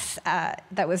class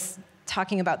that was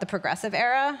talking about the progressive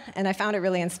era, and I found it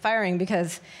really inspiring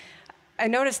because I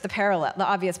noticed the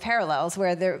obvious parallels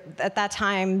where at that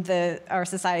time, our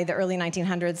society, the early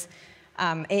 1900s,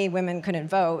 women couldn't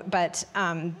vote, but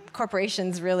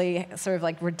corporations really sort of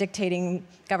like were dictating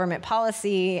government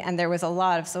policy, and there was a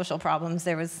lot of social problems.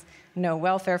 There was no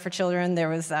welfare for children. There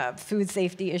was food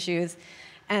safety issues.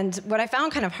 And what I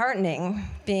found kind of heartening,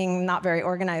 being not very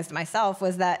organized myself,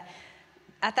 was that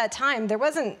at that time, there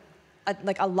wasn't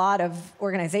a lot of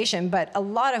organization, but a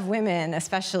lot of women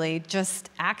especially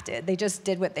just acted. They just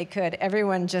did what they could.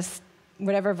 Everyone just,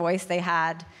 whatever voice they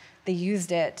had, they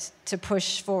used it to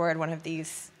push forward one of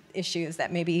these issues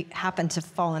that maybe happened to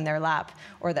fall in their lap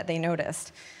or that they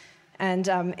noticed. And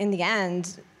in the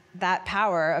end, that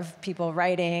power of people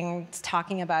writing,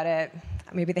 talking about it,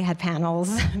 maybe they had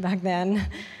panels back then,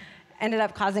 ended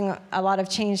up causing a lot of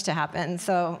change to happen.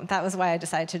 So that was why I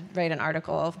decided to write an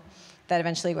article that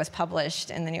eventually was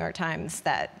published in the New York Times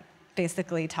that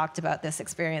basically talked about this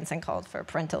experience and called for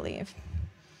parental leave.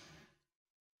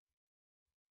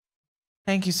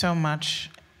 Thank you so much,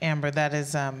 Amber. That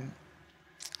is,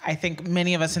 I think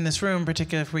many of us in this room,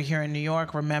 particularly if we're here in New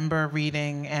York, remember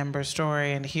reading Amber's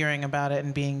story and hearing about it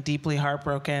and being deeply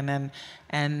heartbroken.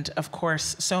 And of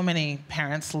course, so many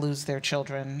parents lose their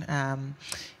children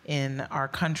in our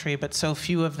country, but so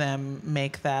few of them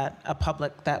make that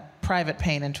private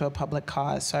pain into a public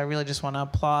cause. So I really just want to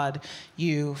applaud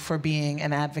you for being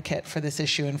an advocate for this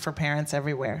issue and for parents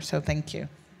everywhere. So thank you.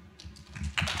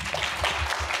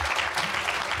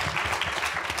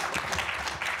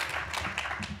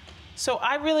 So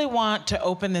I really want to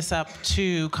open this up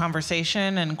to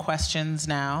conversation and questions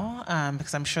now,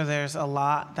 because I'm sure there's a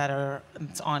lot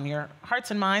that's on your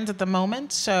hearts and minds at the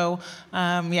moment. So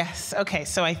yes, okay,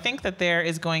 so I think that there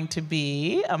is going to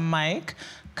be a mic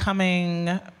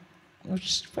coming,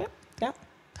 yeah.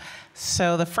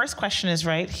 So the first question is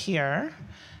right here.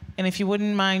 And if you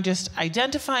wouldn't mind just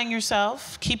identifying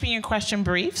yourself, keeping your question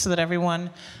brief so that everyone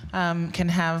can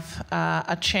have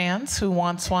a chance who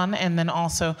wants one, and then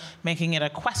also making it a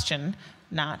question,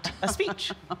 not a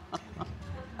speech.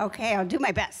 Okay, I'll do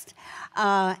my best.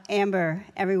 Amber,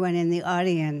 everyone in the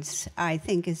audience, I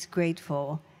think is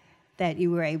grateful that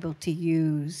you were able to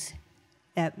use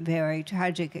that very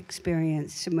tragic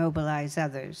experience to mobilize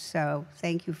others. So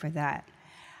thank you for that.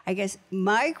 I guess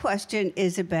my question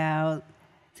is about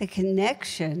the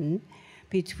connection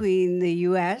between the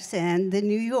US and the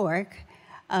New York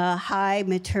high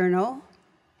maternal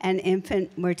and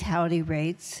infant mortality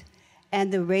rates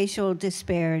and the racial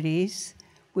disparities,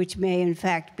 which may in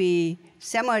fact be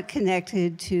somewhat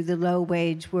connected to the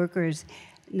low-wage workers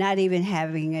not even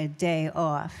having a day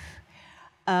off,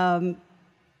 and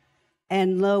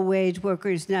low-wage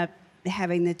workers not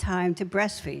having the time to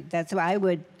breastfeed. That's why I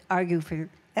would argue for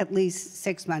at least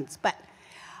 6 months. But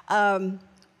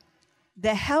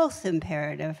the health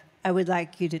imperative, I would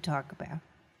like you to talk about.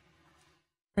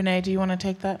 Renee, do you want to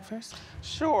take that first?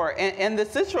 Sure, and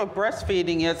this issue of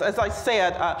breastfeeding is, as I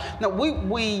said,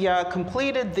 we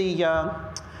completed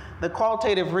the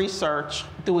qualitative research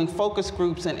doing focus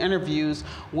groups and interviews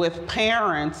with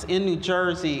parents in New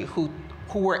Jersey who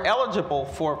who were eligible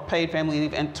for paid family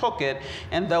leave and took it,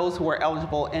 and those who were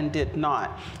eligible and did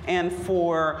not. And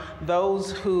for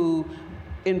those who,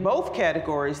 in both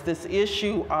categories, this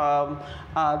issue of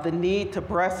the need to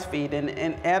breastfeed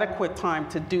and adequate time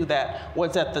to do that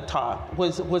was at the top,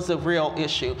 was a real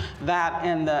issue. That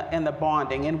and the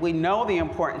bonding. And we know the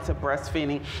importance of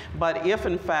breastfeeding, but if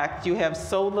in fact you have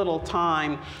so little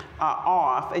time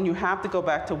off and you have to go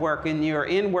back to work and you're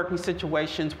in working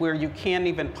situations where you can't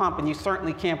even pump and you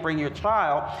certainly can't bring your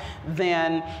child,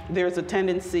 then there's a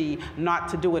tendency not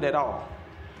to do it at all.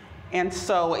 And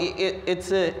so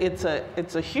it's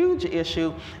a huge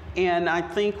issue, and I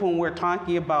think when we're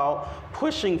talking about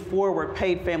pushing forward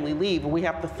paid family leave, we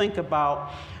have to think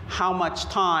about how much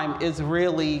time is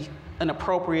really an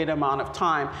appropriate amount of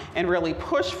time and really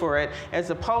push for it, as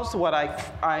opposed to what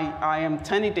I am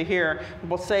tending to hear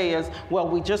people say is, well,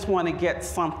 we just want to get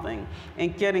something,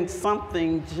 and getting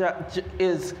something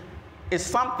is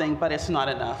something, but it's not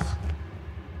enough.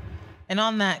 And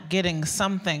on that getting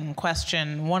something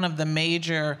question, one of the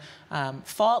major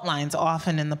fault lines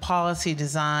often in the policy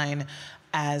design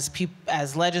as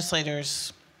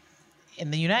legislators in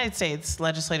the United States,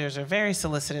 legislators are very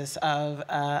solicitous of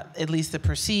at least the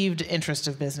perceived interest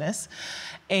of business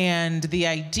and the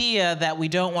idea that we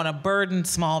don't want to burden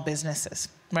small businesses.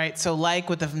 Right, so like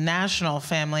with the National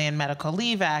Family and Medical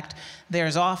Leave Act,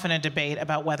 there's often a debate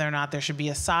about whether or not there should be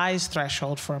a size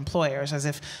threshold for employers, as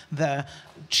if the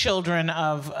children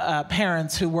of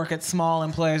parents who work at small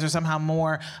employers are somehow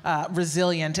more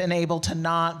resilient and able to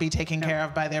not be taken care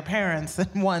of by their parents than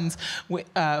ones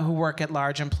who work at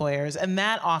large employers. And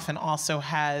that often also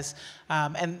has,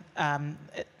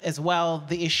 as well,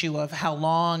 the issue of how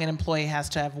long an employee has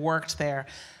to have worked there.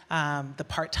 The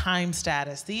part-time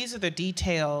status. These are the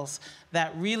details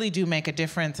that really do make a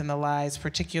difference in the lives,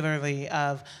 particularly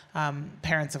of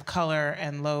parents of color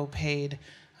and low-paid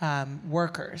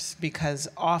workers, because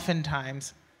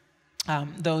oftentimes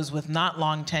those with not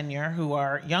long tenure who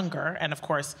are younger and, of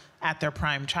course, at their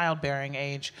prime childbearing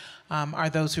age are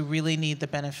those who really need the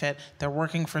benefit. They're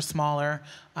working for smaller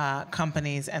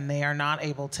companies and they are not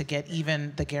able to get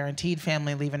even the guaranteed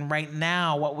family leave. And right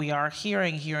now, what we are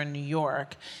hearing here in New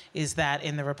York is that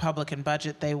in the Republican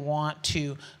budget, they want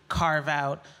to carve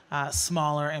out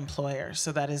smaller employers.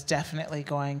 So that is definitely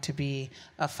going to be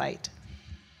a fight.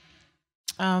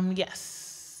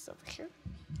 Yes, over here.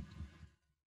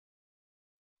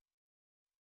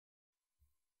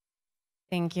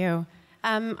 Thank you.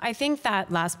 I think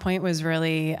that last point was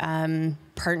really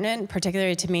pertinent,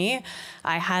 particularly to me.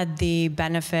 I had the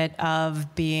benefit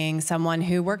of being someone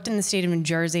who worked in the state of New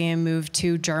Jersey and moved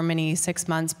to Germany 6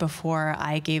 months before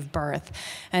I gave birth.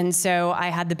 And so I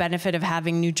had the benefit of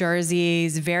having New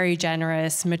Jersey's very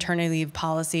generous maternity leave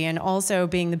policy and also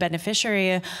being the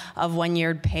beneficiary of 1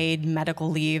 year paid medical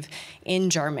leave in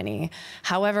Germany.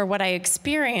 However, what I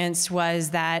experienced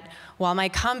was that while my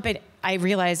company, I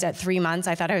realized at 3 months,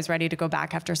 I thought I was ready to go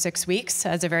back after 6 weeks.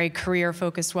 As a very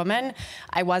career-focused woman,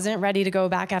 I wasn't ready to go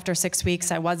back after 6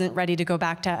 weeks. I wasn't ready to go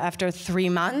back to after 3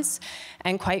 months.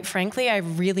 And quite frankly, I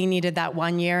really needed that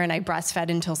 1 year, and I breastfed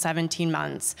until 17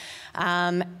 months.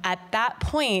 At that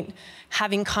point,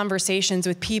 having conversations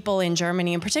with people in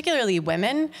Germany, and particularly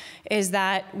women, is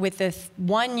that with the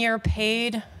 1 year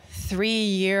paid, 3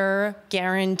 year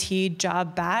guaranteed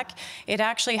job back, it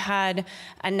actually had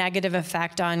a negative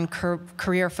effect on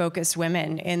career-focused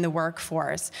women in the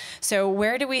workforce. So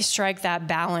where do we strike that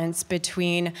balance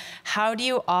between how do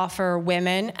you offer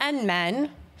women and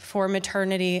men for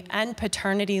maternity and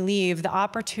paternity leave the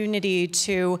opportunity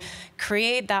to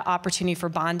create that opportunity for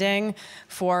bonding,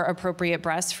 for appropriate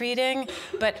breastfeeding,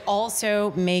 but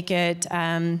also make it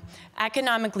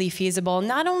economically feasible,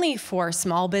 not only for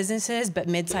small businesses, but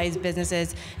mid-sized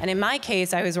businesses. And in my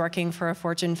case, I was working for a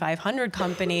Fortune 500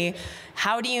 company.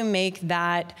 How do you make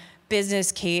that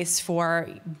business case for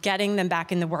getting them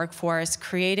back in the workforce,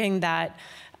 creating that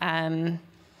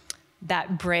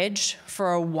that bridge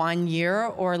for a 1 year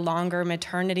or longer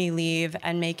maternity leave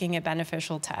and making it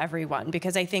beneficial to everyone?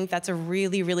 Because I think that's a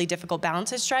really, really difficult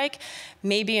balance to strike.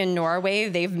 Maybe in Norway,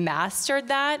 they've mastered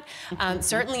that.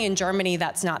 Certainly in Germany,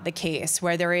 that's not the case,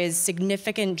 where there is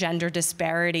significant gender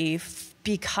disparity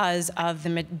because of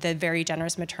the very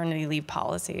generous maternity leave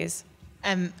policies.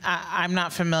 And I'm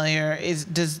not familiar,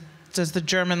 does the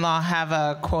German law have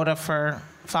a quota for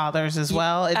fathers as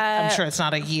well? I'm sure it's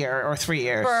not a year or 3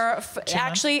 years.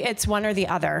 Actually, it's one or the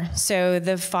other. So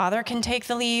the father can take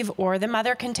the leave or the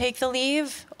mother can take the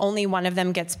leave. Only one of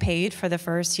them gets paid for the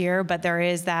first year, but there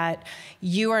is that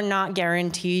you are not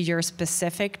guaranteed your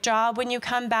specific job when you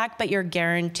come back, but you're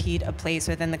guaranteed a place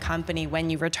within the company when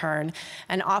you return.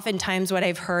 And oftentimes what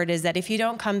I've heard is that if you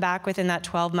don't come back within that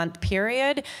 12-month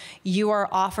period, you are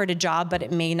offered a job, but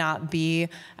it may not be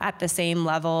at the same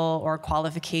level or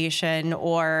qualification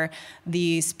or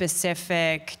the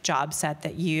specific job set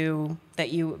that you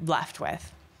left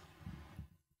with.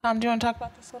 Do you want to talk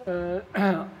about this a little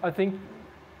bit? I think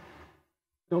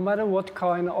no matter what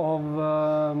kind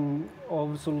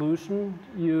of solution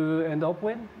you end up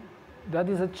with, that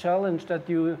is a challenge that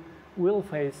you will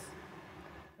face.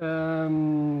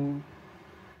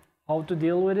 How to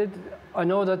deal with it? I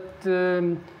know that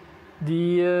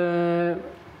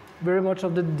very much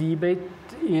of the debate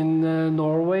in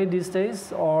Norway these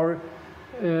days are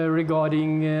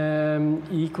regarding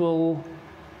equal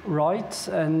rights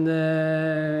and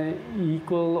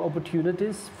equal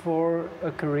opportunities for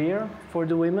a career for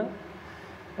the women.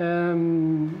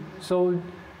 So,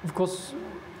 of course,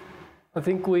 I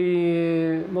think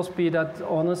we must be that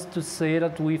honest to say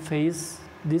that we face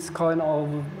this kind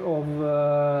of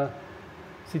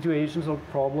situations or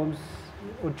problems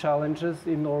or challenges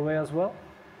in Norway as well.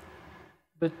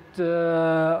 But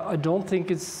I don't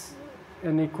think it's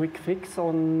any quick fix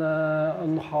on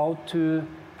how to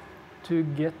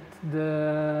get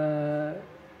the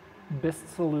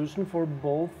best solution for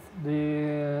both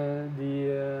the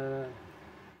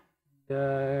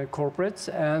corporates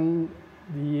and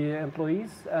the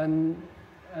employees, and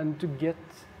to get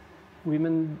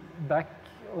women back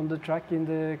on the track in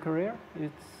the career. I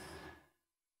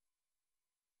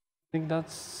think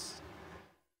that's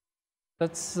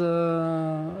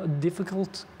a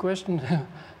difficult question.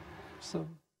 So.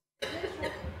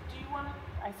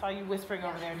 I saw you whispering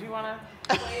over there. Do you want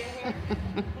to weigh in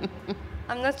here?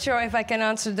 I'm not sure if I can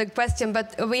answer the question,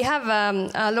 but we have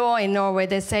a law in Norway.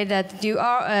 They say that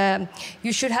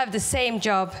you should have the same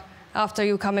job after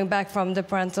you coming back from the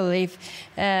parental leave.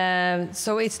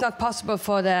 So it's not possible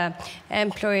for the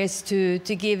employees to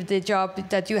give the job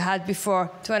that you had before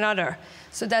to another.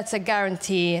 So that's a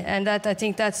guarantee, and that I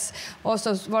think that's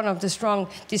also one of the strong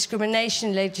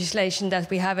discrimination legislation that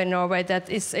we have in Norway, that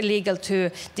it's illegal to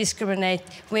discriminate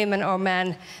women or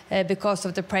men because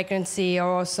of the pregnancy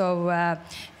or also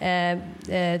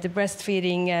the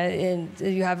breastfeeding.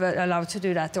 You have allowed to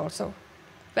do that also.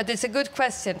 But it's a good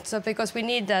question, so because we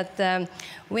need that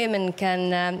women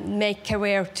can make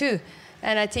career too,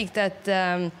 and I think that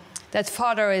that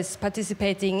father is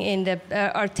participating in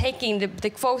are taking the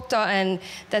quota, and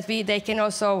that they can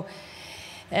also,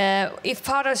 if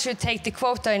fathers should take the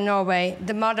quota in Norway,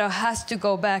 the mother has to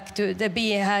go back to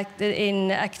be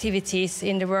in activities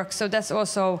in the work. So that's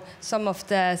also some of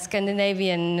the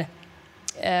Scandinavian,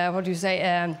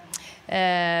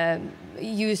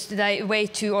 use the way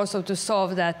to also to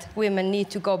solve that women need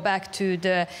to go back to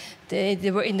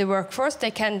in the workforce.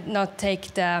 They cannot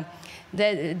take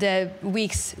the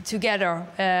weeks together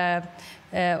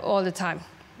all the time.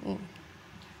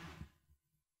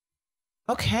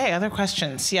 Okay, other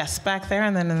questions? Yes, back there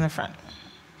and then in the front.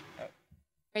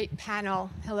 Great panel.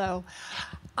 Hello.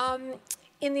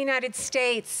 In the United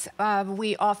States,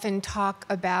 we often talk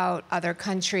about other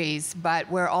countries, but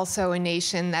we're also a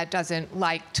nation that doesn't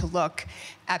like to look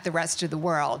at the rest of the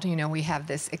world. You know, we have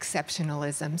this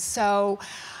exceptionalism. So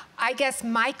I guess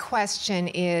my question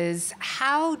is,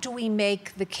 how do we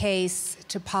make the case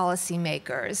to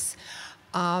policymakers?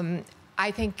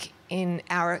 I think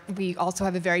we also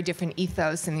have a very different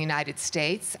ethos in the United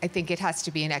States. I think it has to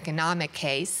be an economic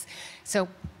case. So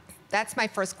that's my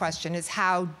first question, is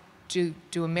how do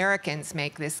Americans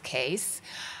make this case?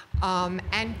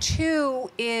 And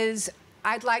two is,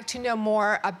 I'd like to know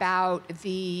more about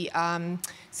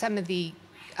some of the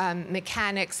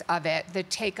mechanics of it, the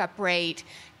take-up rate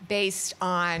based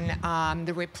on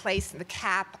the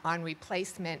cap on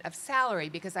replacement of salary,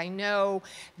 because I know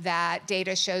that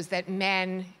data shows that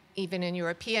men, even in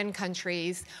European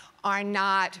countries, are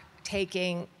not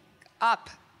taking up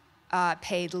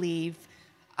paid leave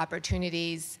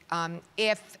opportunities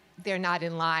if they're not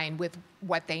in line with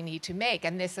what they need to make.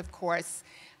 And this, of course,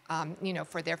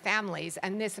 for their families,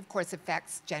 and this, of course,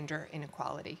 affects gender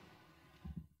inequality.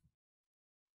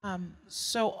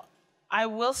 So I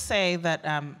will say that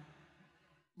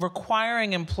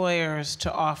requiring employers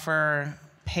to offer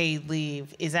paid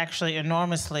leave is actually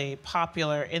enormously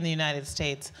popular in the United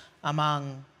States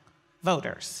among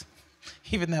voters.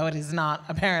 even though it is not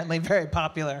apparently very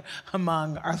popular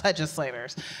among our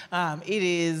legislators. It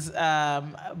is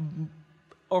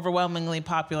overwhelmingly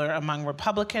popular among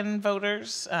Republican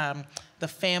voters. The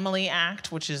Family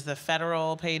Act, which is the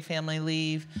federal paid family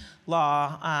leave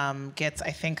law, gets,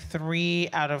 I think, 5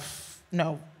 out of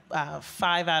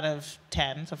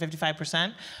 10, so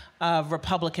 55% of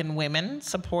Republican women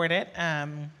support it.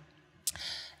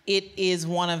 It is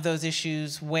one of those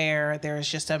issues where there is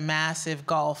just a massive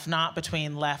gulf, not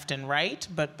between left and right,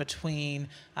 but between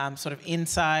sort of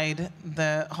inside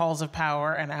the halls of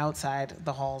power and outside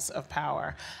the halls of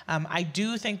power. I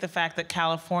do think the fact that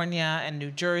California and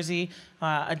New Jersey,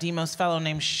 a Demos fellow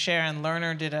named Sharon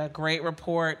Lerner did a great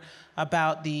report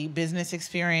about the business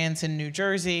experience in New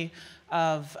Jersey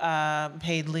of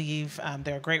paid leave.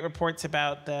 There are great reports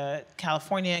about the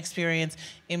California experience.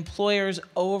 Employers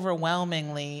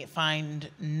overwhelmingly find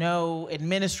no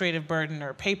administrative burden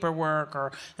or paperwork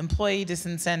or employee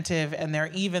disincentive, and there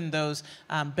are even those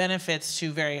benefits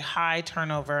to very high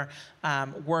turnover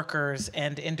workers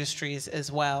and industries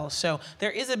as well. So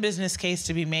there is a business case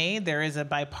to be made. There is a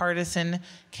bipartisan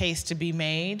case to be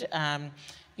made.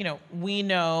 You know, we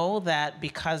know that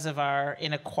because of our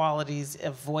inequalities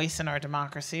of voice in our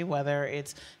democracy, whether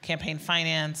it's campaign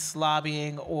finance,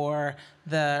 lobbying, or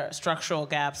the structural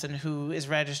gaps in who is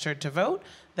registered to vote,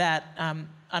 that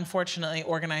unfortunately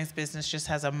organized business just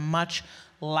has a much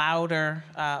louder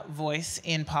voice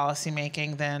in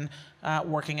policymaking than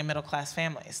working in middle-class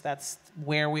families. That's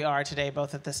where we are today,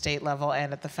 both at the state level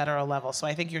and at the federal level. So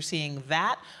I think you're seeing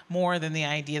that more than the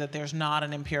idea that there's not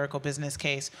an empirical business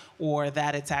case or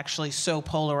that it's actually so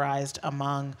polarized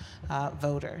among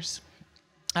voters.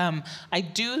 I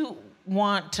do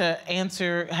want to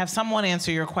have someone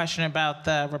answer your question about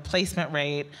the replacement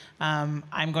rate.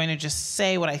 I'm going to just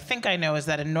say what I think I know is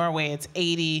that in Norway it's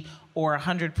 80 or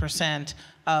 100%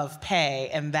 of pay,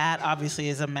 and that obviously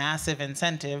is a massive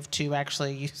incentive to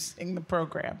actually using the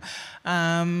program.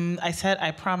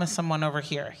 I promised someone over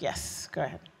here. Yes, go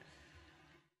ahead.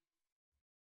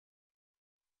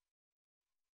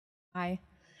 Hi.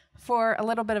 For a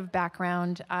little bit of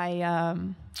background, I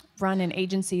run an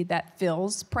agency that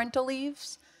fills parental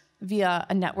leaves via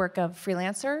a network of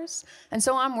freelancers. And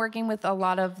so I'm working with a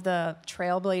lot of the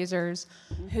trailblazers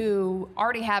who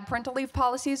already had parental leave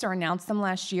policies or announced them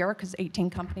last year, because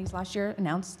 18 companies last year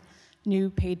announced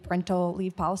new paid parental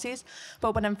leave policies.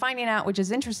 But what I'm finding out, which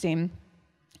is interesting,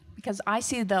 because I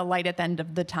see the light at the end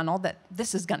of the tunnel that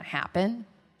this is gonna happen.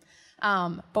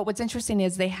 But what's interesting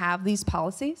is they have these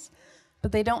policies,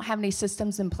 but they don't have any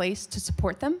systems in place to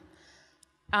support them,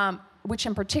 which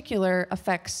in particular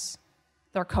affects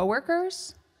their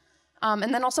coworkers,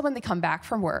 and then also when they come back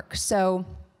from work. So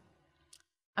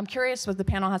I'm curious what the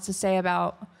panel has to say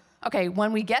about, okay,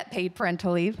 when we get paid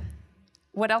parental leave,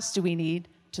 what else do we need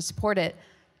to support it,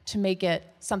 to make it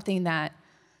something that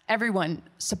everyone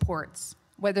supports,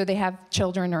 whether they have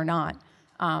children or not?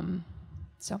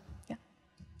 So, yeah.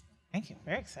 Thank you,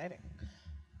 very exciting.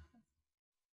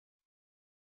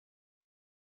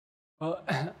 Well,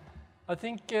 I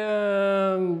think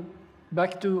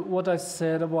back to what I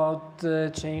said about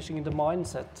changing the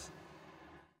mindset.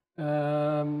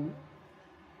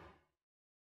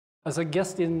 As a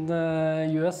guest in the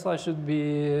US, I should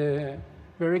be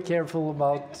very careful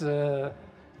about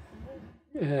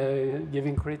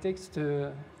giving critics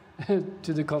to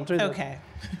to the country. Okay.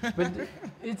 But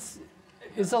it's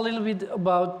a little bit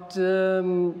about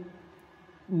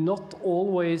not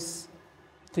always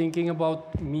thinking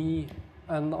about me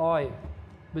and I,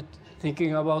 but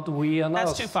thinking about we and us.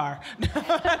 That's too far.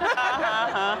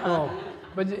 No,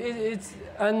 but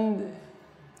and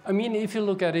I mean, if you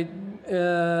look at it,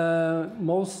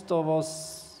 most of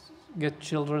us get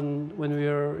children when we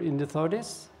are in the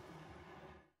 30s.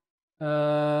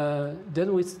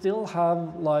 Then we still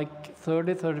have like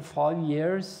 30, 35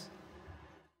 years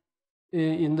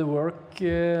in the work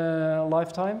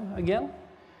lifetime again.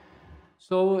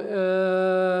 So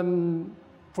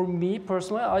for me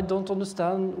personally, I don't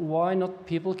understand why not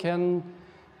people can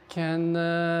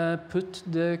put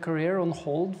the career on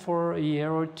hold for a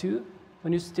year or two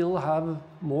when you still have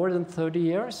more than 30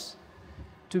 years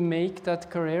to make that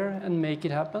career and make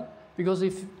it happen. Because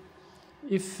if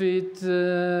it's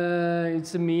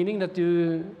a meaning that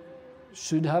you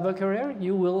should have a career,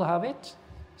 you will have it.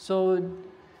 So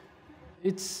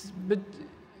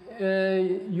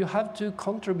you have to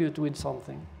contribute with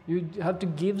something. You have to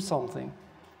give something.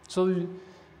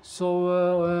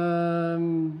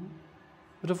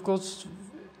 But of course,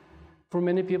 for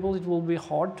many people, it will be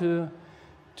hard to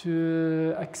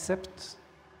accept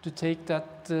to take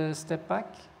that step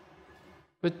back.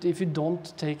 But if you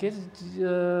don't take it,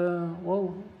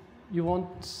 well, you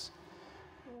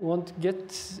won't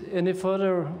get any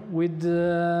further with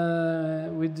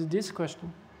this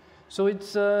question. So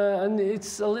it's and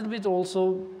it's a little bit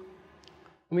also.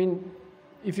 I mean,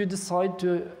 if you decide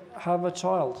to have a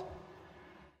child,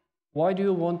 why do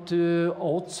you want to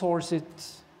outsource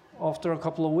it after a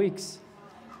couple of weeks?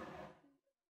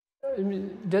 I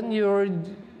mean, then you're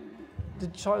the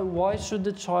child. Why should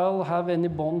the child have any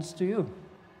bonds to you?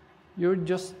 You're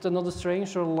just another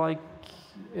stranger like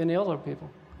any other people.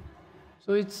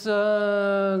 So it's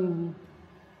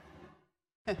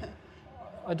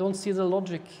I don't see the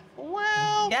logic.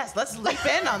 Well, yes, let's leap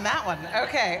in on that one.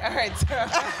 Okay, all right. So,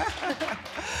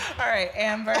 all right,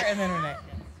 Amber, and then Renee.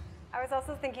 I was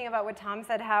also thinking about what Tom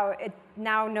said, how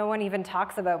now no one even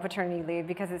talks about paternity leave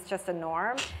because it's just a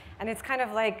norm. And it's kind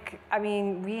of like, I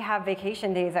mean, we have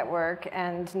vacation days at work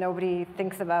and nobody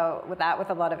thinks about that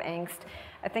with a lot of angst.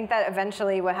 I think that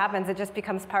eventually what happens, it just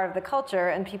becomes part of the culture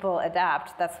and people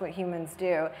adapt. That's what humans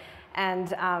do.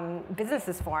 And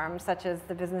businesses form, such as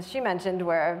the business she mentioned,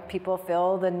 where people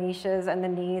fill the niches and the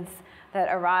needs that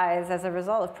arise as a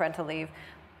result of parental leave.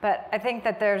 But I think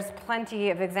that there's plenty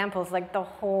of examples, like the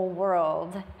whole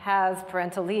world has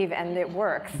parental leave and it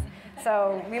works.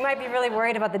 So we might be really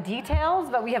worried about the details,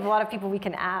 but we have a lot of people we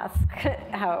can ask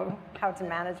how to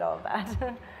manage all of that.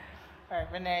 All right,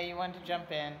 Renee, you wanted to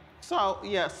jump in. So,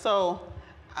 yeah,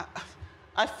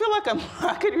 I feel like I'm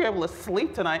not going to be able to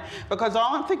sleep tonight because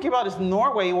all I'm thinking about is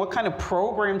Norway and what kind of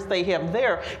programs they have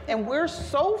there. And we're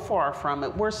so far from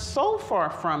it. We're so far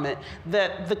from it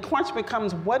that the question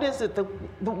becomes, what is it that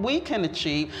we can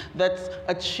achieve that's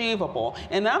achievable?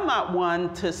 And I'm not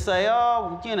one to say,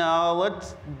 oh, you know,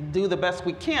 let's do the best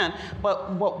we can,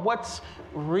 but what's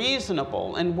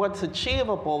reasonable and what's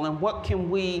achievable and what can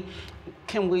we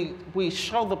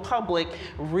show the public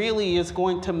really is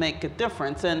going to make a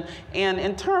difference. And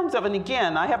in terms of, and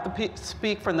again, I have to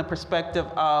speak from the perspective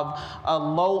of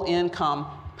low-income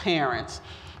parents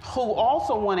who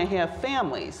also want to have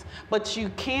families, but you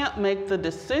can't make the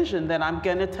decision that I'm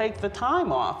going to take the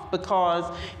time off because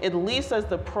at least as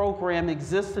the program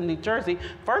exists in New Jersey,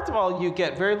 first of all, you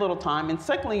get very little time, and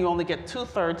secondly, you only get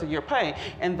 2/3 of your pay.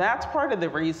 And that's part of the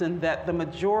reason that the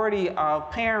majority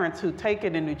of parents who take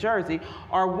it in New Jersey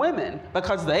are women,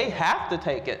 because they have to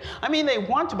take it. I mean, they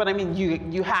want to, but I mean,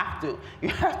 you have to. You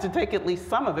have to take at least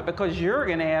some of it because you're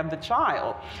going to have the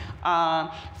child.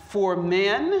 For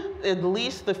men, at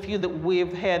least the few that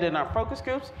we've had in our focus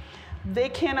groups, they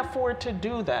can't afford to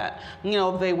do that. You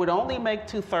know, they would only make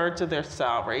 2/3 of their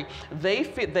salary. They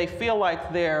feel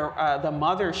like the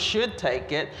mother should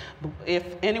take it.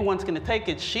 If anyone's going to take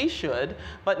it, she should.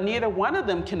 But neither one of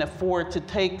them can afford to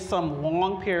take some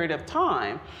long period of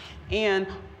time. And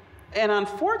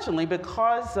unfortunately,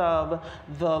 because of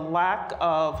the lack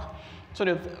of sort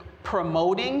of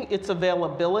promoting its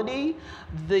availability,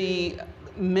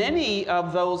 many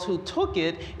of those who took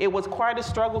it, it was quite a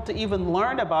struggle to even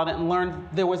learn about it and learn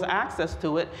there was access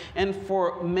to it. And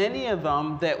for many of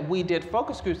them that we did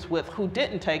focus groups with who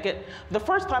didn't take it, the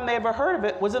first time they ever heard of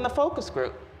it was in the focus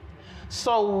group.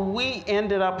 So we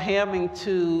ended up having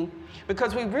to,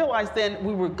 because we realized then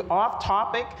we were off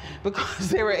topic because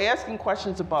they were asking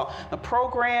questions about the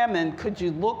program and could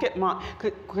you look at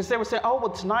because they were saying, oh,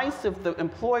 well, it's nice if the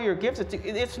employer gives it to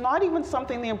you. It's not even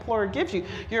something the employer gives you.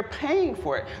 You're paying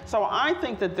for it. So I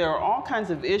think that there are all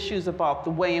kinds of issues about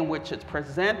the way in which it's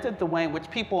presented, the way in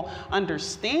which people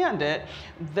understand it,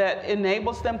 that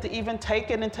enables them to even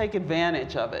take it and take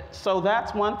advantage of it. So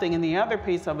that's one thing. And the other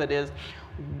piece of it is,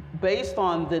 based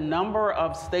on the number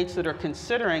of states that are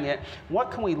considering it,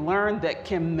 what can we learn that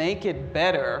can make it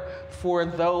better for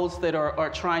those that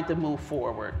are trying to move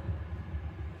forward?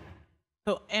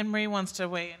 So Anne-Marie wants to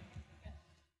weigh in.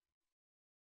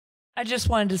 I just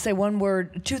wanted to say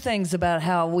two things about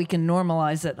how we can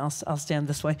normalize it, and I'll stand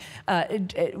this way,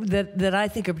 that I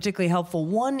think are particularly helpful.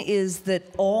 One is that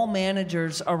all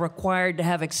managers are required to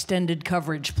have extended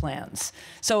coverage plans.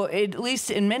 So at least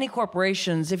in many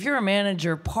corporations, if you're a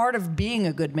manager, part of being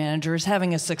a good manager is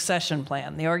having a succession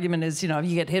plan. The argument is, you know, if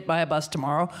you get hit by a bus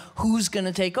tomorrow, who's going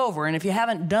to take over? And if you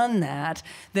haven't done that,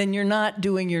 then you're not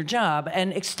doing your job.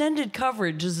 And extended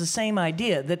coverage is the same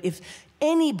idea, that if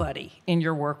anybody in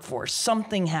your workforce,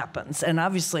 something happens, and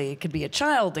obviously it could be a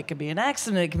child, it could be an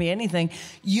accident, it could be anything,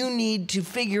 you need to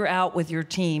figure out with your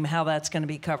team how that's going to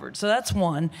be covered. So that's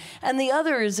one. And the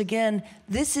other is, again,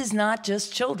 this is not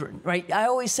just children, right? I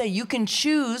always say you can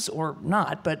choose, or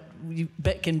not, but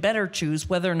can better choose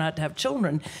whether or not to have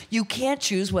children, you can't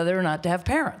choose whether or not to have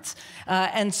parents.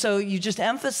 And so you just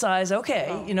emphasize,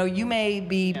 okay, you may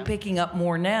be picking up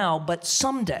more now, but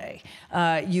someday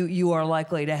you are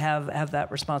likely to have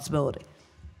that responsibility.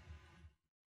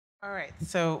 All right,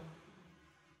 so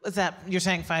is that, you're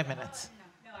saying 5 minutes?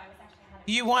 No, I was actually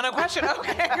having... You want a question?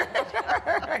 Okay.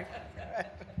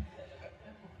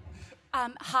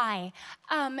 Hi.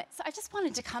 So I just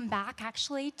wanted to come back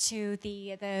actually to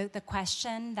the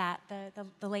question that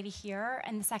the lady here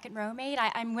in the second row made.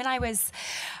 When I was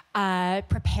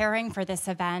preparing for this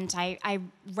event, I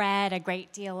read a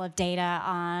great deal of data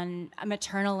on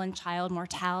maternal and child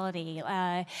mortality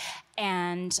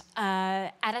and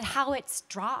at how it's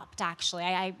dropped, actually.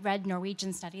 I read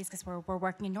Norwegian studies because we're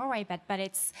working in Norway, but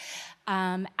it's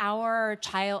our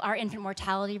infant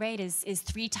mortality rate is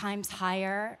 3 times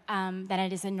higher than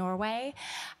it is in Norway.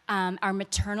 Our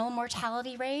maternal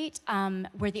mortality rate,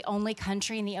 we're the only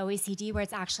country in the OECD where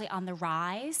it's actually on the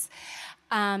rise.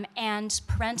 And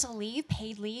parental leave,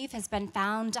 paid leave, has been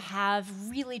found to have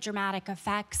really dramatic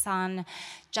effects on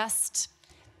just,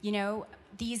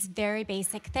 these very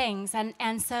basic things.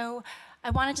 And so I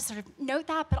wanted to sort of note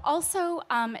that, but also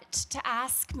to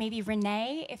ask maybe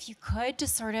Renee, if you could, to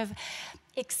sort of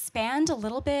expand a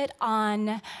little bit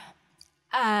on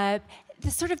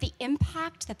the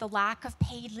impact that the lack of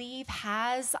paid leave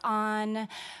has on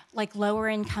lower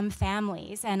income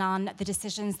families and on the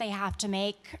decisions they have to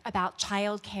make about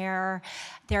childcare,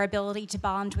 their ability to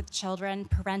bond with children,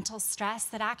 parental stress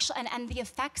that actually, and the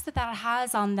effects that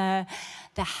has on the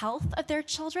health of their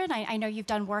children. I know you've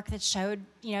done work that showed,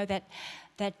 that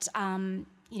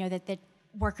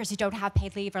workers who don't have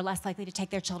paid leave are less likely to take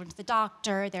their children to the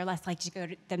doctor, they're less likely to go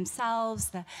to themselves.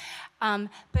 But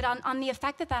on the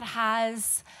effect that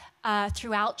has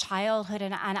throughout childhood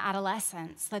and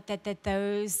adolescence, that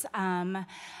those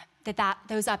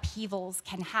upheavals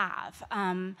can have,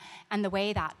 and the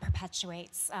way that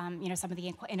perpetuates, some of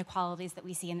the inequalities that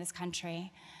we see in this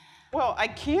country. Well, I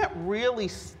can't really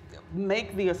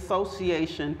make the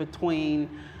association between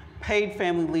paid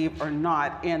family leave or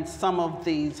not and some of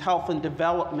these health and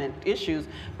development issues,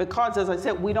 because as I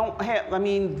said, we don't have,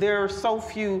 there are so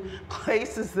few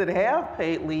places that have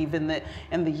paid leave in the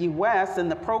US,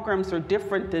 and the programs are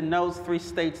different than those 3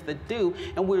 states that do,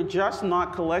 and we're just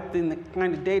not collecting the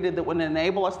kind of data that would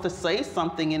enable us to say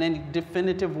something in any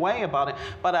definitive way about it.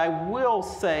 But I will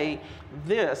say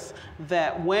this,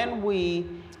 that when we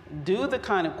do the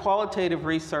kind of qualitative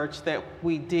research that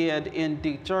we did in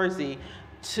New Jersey,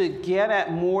 to get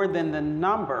at more than the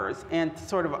numbers and to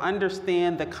sort of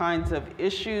understand the kinds of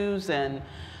issues and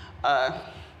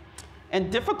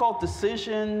difficult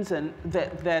decisions and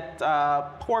that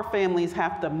poor families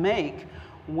have to make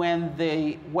when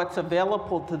what's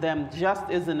available to them just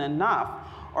isn't enough,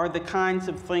 are the kinds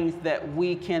of things that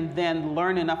we can then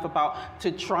learn enough about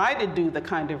to try to do the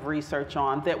kind of research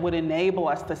on that would enable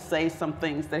us to say some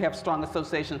things that have strong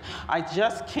associations. I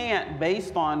just can't,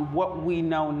 based on what we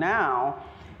know now,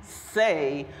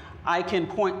 say I can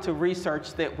point to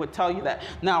research that would tell you that.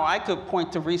 Now, I could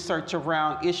point to research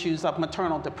around issues of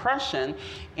maternal depression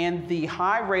and the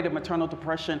high rate of maternal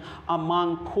depression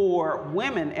among poor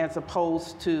women as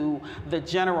opposed to the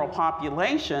general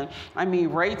population.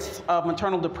 Rates of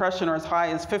maternal depression are as high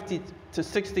as 50 to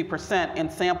 60% in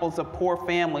samples of poor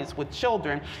families with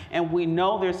children, and we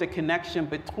know there's a connection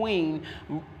between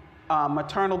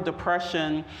maternal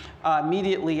depression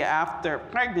immediately after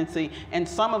pregnancy and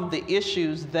some of the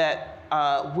issues that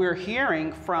we're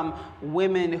hearing from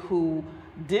women who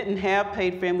didn't have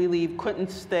paid family leave, couldn't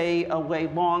stay away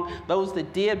long, those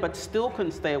that did but still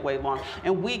couldn't stay away long.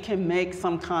 And we can make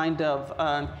some kind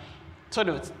of sort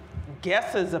of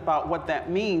guesses about what that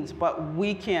means, but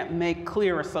we can't make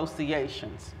clear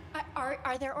associations.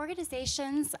 Are there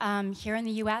organizations here in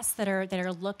the U.S. that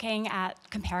are looking at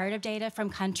comparative data from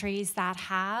countries that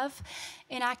have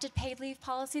enacted paid leave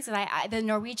policies? The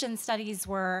Norwegian studies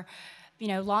were,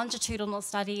 longitudinal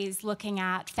studies looking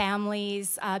at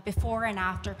families before and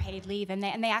after paid leave, and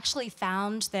they actually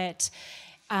found that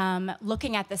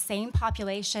looking at the same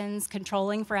populations,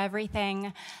 controlling for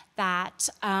everything, that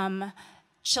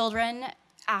children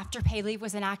after paid leave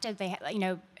was enacted, they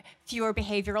fewer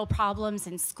behavioral problems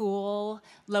in school,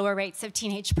 lower rates of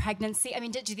teenage pregnancy.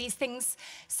 Do these things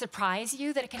surprise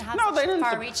you that it can have such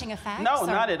far-reaching effects? No,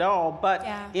 not at all. But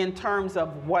in terms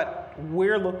of what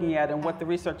we're looking at and what the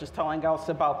research is telling us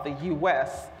about the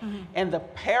U.S. and the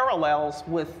parallels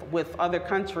with other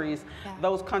countries,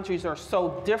 those countries are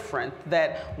so different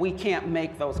that we can't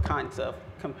make those kinds of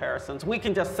comparisons. We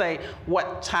can just say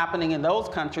what's happening in those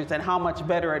countries and how much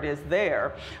better it is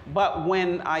there. But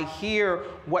when I hear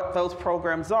what those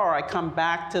programs are, I come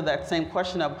back to that same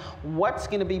question of what's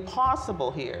going to be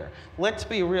possible here. Let's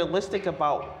be realistic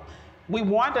about, we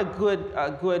want a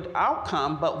good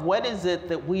outcome, but what is it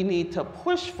that we need to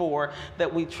push for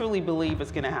that we truly believe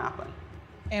is going to happen?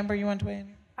 Amber, you want to weigh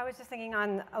in? I was just thinking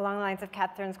along the lines of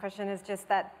Catherine's question, is just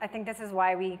that I think this is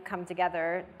why we come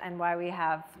together and why we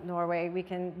have Norway. We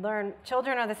can learn,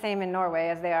 children are the same in Norway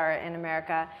as they are in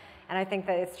America. And I think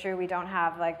that it's true we don't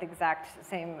have like the exact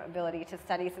same ability to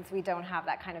study since we don't have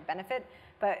that kind of benefit.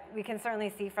 But we can certainly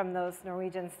see from those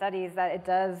Norwegian studies that it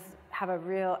does have a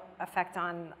real effect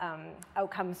on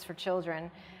outcomes for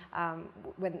children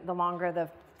when the longer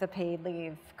the paid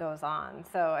leave goes on.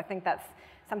 So I think that's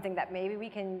something that maybe we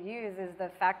can use, is the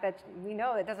fact that we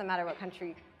know it doesn't matter what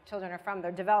country children are from,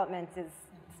 their development is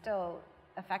still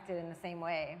affected in the same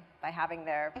way by having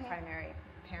their primary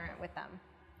parent with them.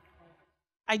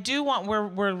 I do want,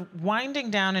 we're winding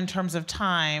down in terms of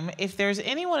time. If there's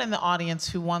anyone in the audience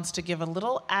who wants to give a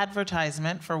little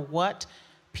advertisement for what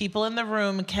people in the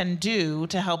room can do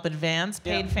to help advance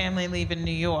paid family leave in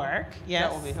New York. Yes?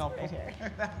 That will be helpful.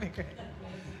 That'd be great.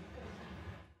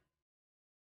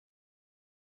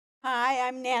 Hi,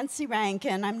 I'm Nancy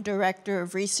Rankin. I'm Director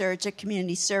of Research at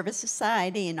Community Service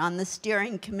Society and on the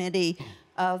steering committee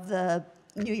of the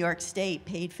New York State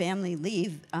Paid Family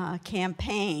Leave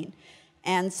campaign.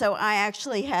 And so I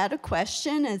actually had a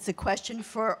question. It's a question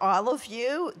for all of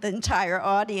you, the entire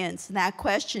audience. And that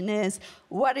question is,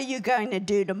 what are you going to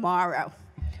do tomorrow?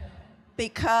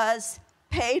 Because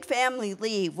paid family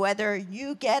leave, whether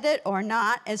you get it or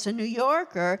not as a New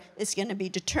Yorker, is going to be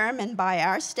determined by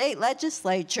our state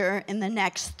legislature in the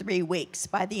next 3 weeks,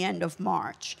 by the end of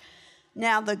March.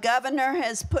 Now, the governor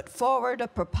has put forward a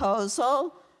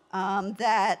proposal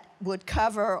that would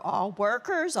cover all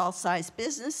workers, all size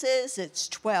businesses. It's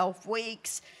 12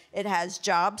 weeks. It has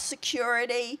job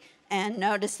security. And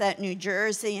notice that New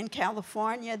Jersey and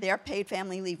California, their paid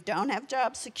family leave don't have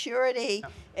job security.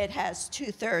 It has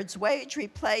 2/3 wage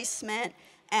replacement,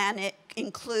 and it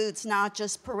includes not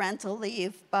just parental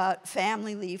leave, but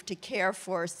family leave to care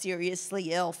for a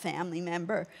seriously ill family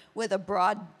member with a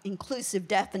broad, inclusive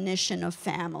definition of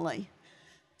family.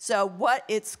 So what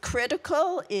it's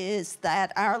critical is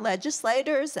that our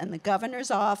legislators and the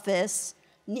governor's office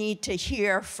need to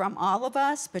hear from all of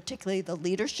us, particularly the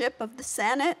leadership of the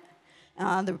Senate,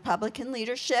 the Republican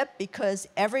leadership, because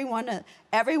everyone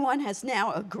has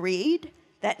now agreed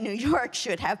that New York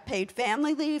should have paid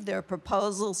family leave. There are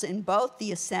proposals in both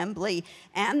the Assembly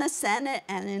and the Senate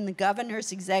and in the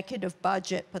governor's executive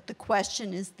budget, but the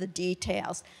question is the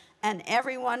details. And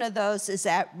every one of those is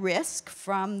at risk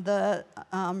from the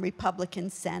Republican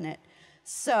Senate.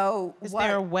 So is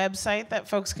there a website that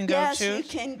folks can go to? Yes, you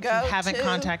can go if you haven't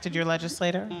contacted your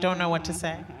legislator? Don't know what to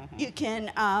say? You can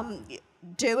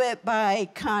do it by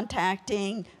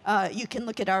contacting, you can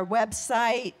look at our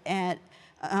website at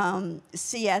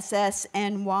cssny.org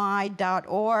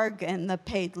and the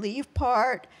paid leave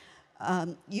part.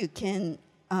 You can,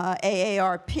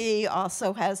 AARP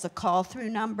also has a call-through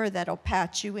number that'll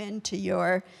patch you into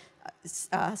your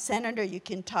senator. You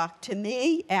can talk to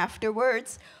me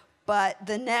afterwards, but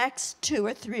the next 2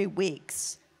 or 3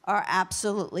 weeks are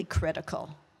absolutely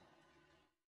critical.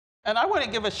 And I want to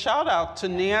give a shout out to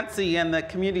Nancy and the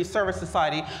Community Service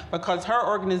Society, because her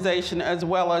organization, as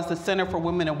well as the Center for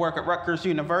Women at Work at Rutgers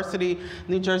University,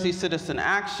 New Jersey Citizen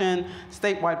Action,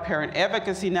 Statewide Parent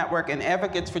Advocacy Network, and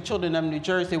Advocates for Children of New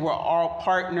Jersey were all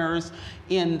partners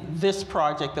in this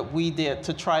project that we did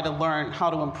to try to learn how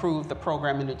to improve the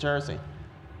program in New Jersey.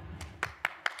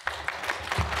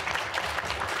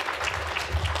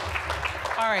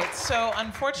 All right, so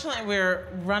unfortunately we're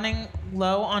running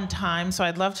low on time, so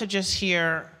I'd love to just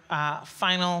hear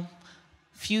final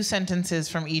few sentences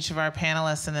from each of our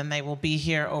panelists, and then they will be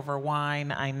here over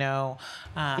wine, I know.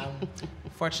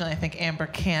 Fortunately, I think Amber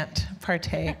can't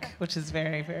partake, which is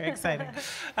very, very exciting.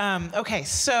 Okay,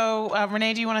 so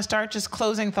Renee, do you want to start? Just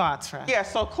closing thoughts for us. Yeah,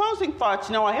 so closing thoughts,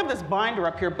 you know, I have this binder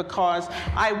up here because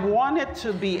I wanted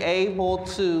to be able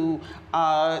to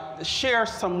share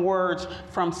some words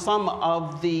from some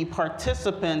of the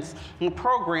participants in the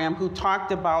program who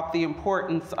talked about the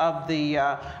importance of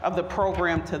the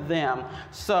program to them.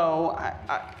 So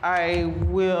I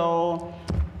will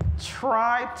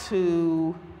try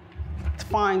to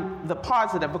find the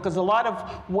positive, because a lot of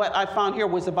what I found here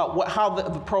was about how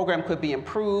the program could be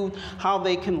improved, how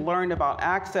they can learn about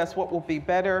access, what will be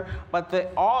better. But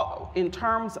in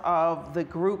terms of the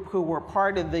group who were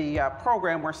part of the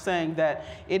program were saying that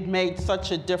it made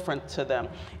such a difference to them.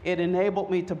 It enabled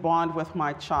me to bond with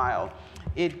my child.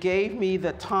 It gave me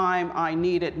the time I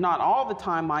needed, not all the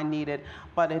time I needed,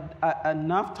 but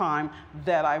enough time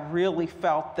that I really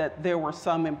felt that there were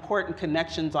some important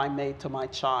connections I made to my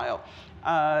child.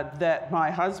 That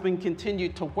my husband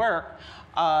continued to work,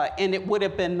 and it would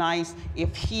have been nice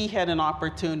if he had an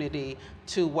opportunity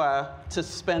to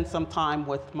spend some time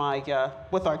with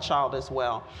with our child as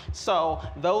well. So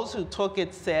those who took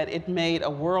it said it made a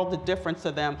world of difference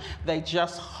to them. They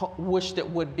just wished it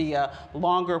would be a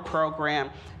longer program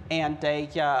and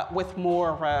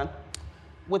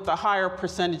with a higher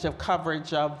percentage of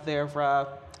coverage of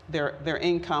their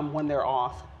income when they're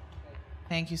off.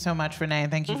 Thank you so much, Renee,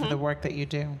 and thank you for the work that you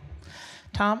do.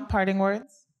 Tom, parting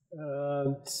words?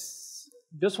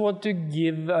 Just want to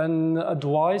give an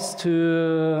advice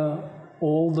to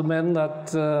all the men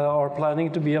that are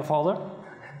planning to be a father.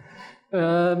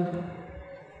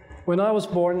 When I was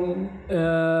born,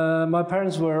 my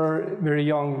parents were very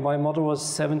young. My mother was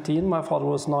 17, my father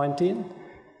was 19.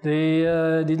 They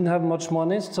didn't have much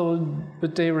money,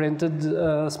 but they rented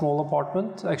a small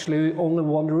apartment, actually only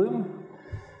one room.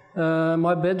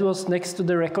 My bed was next to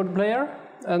the record player,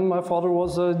 and my father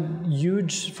was a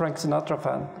huge Frank Sinatra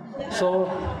fan. So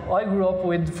I grew up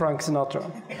with Frank Sinatra.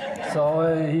 So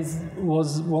he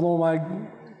was one of my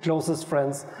closest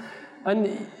friends.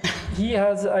 And he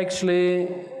has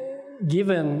actually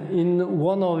given in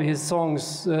one of his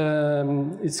songs,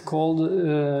 it's called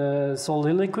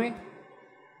Soliloquy.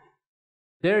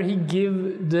 There he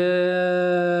gave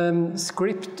the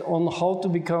script on how to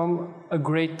become a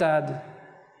great dad,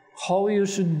 how you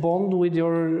should bond with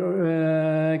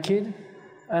your kid,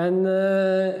 and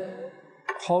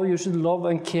how you should love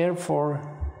and care for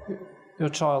your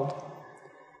child.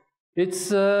 It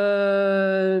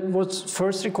was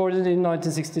first recorded in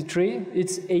 1963.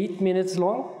 It's 8 minutes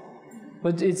long,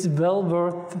 but it's well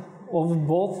worth of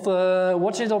both.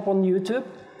 Watch it up on YouTube.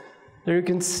 There you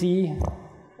can see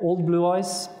Old Blue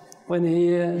Eyes when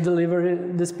he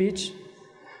delivered the speech.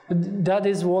 That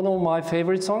is one of my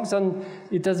favorite songs, and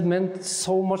it has meant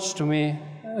so much to me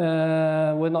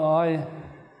when I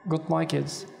got my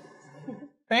kids.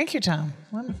 Thank you, Tom.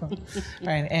 Wonderful. All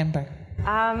right, Amber.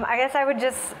 I guess I would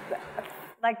just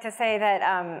like to say that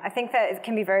I think that it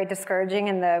can be very discouraging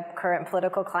in the current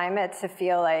political climate to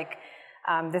feel like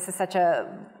this is such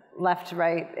a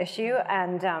left-right issue.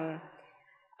 And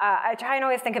I try and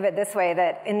always think of it this way,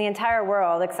 that in the entire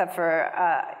world, except for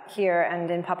here and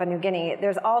in Papua New Guinea,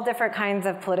 there's all different kinds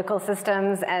of political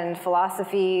systems and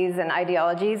philosophies and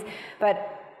ideologies.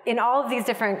 But in all of these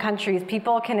different countries,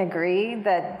 people can agree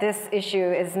that this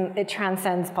issue it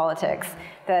transcends politics,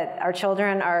 that our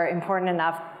children are important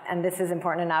enough, and this is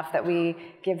important enough that we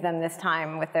give them this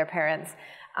time with their parents.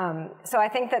 So I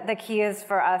think that the key is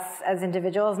for us as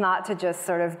individuals not to just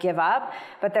sort of give up,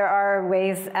 but there are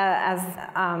ways, as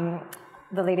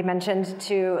the lady mentioned,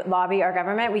 to lobby our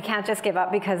government. We can't just give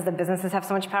up because the businesses have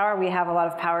so much power. We have a lot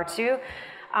of power too.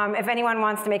 If anyone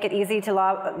wants to make it easy to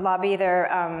lobby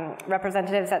their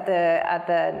representatives at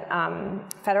the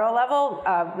federal level,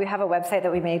 we have a website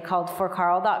that we made called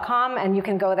forcarl.com, and you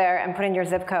can go there and put in your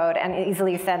zip code and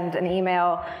easily send an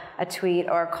email, a tweet,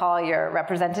 or call your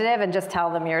representative and just tell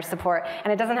them your support.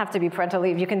 And it doesn't have to be parental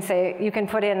leave. You can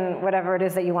put in whatever it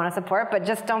is that you want to support, but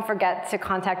just don't forget to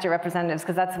contact your representatives,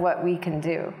 because that's what we can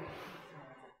do.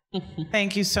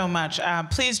 Thank you so much.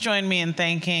 Please join me in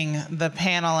thanking the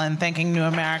panel and thanking New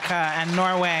America and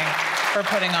Norway for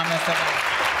putting on this event.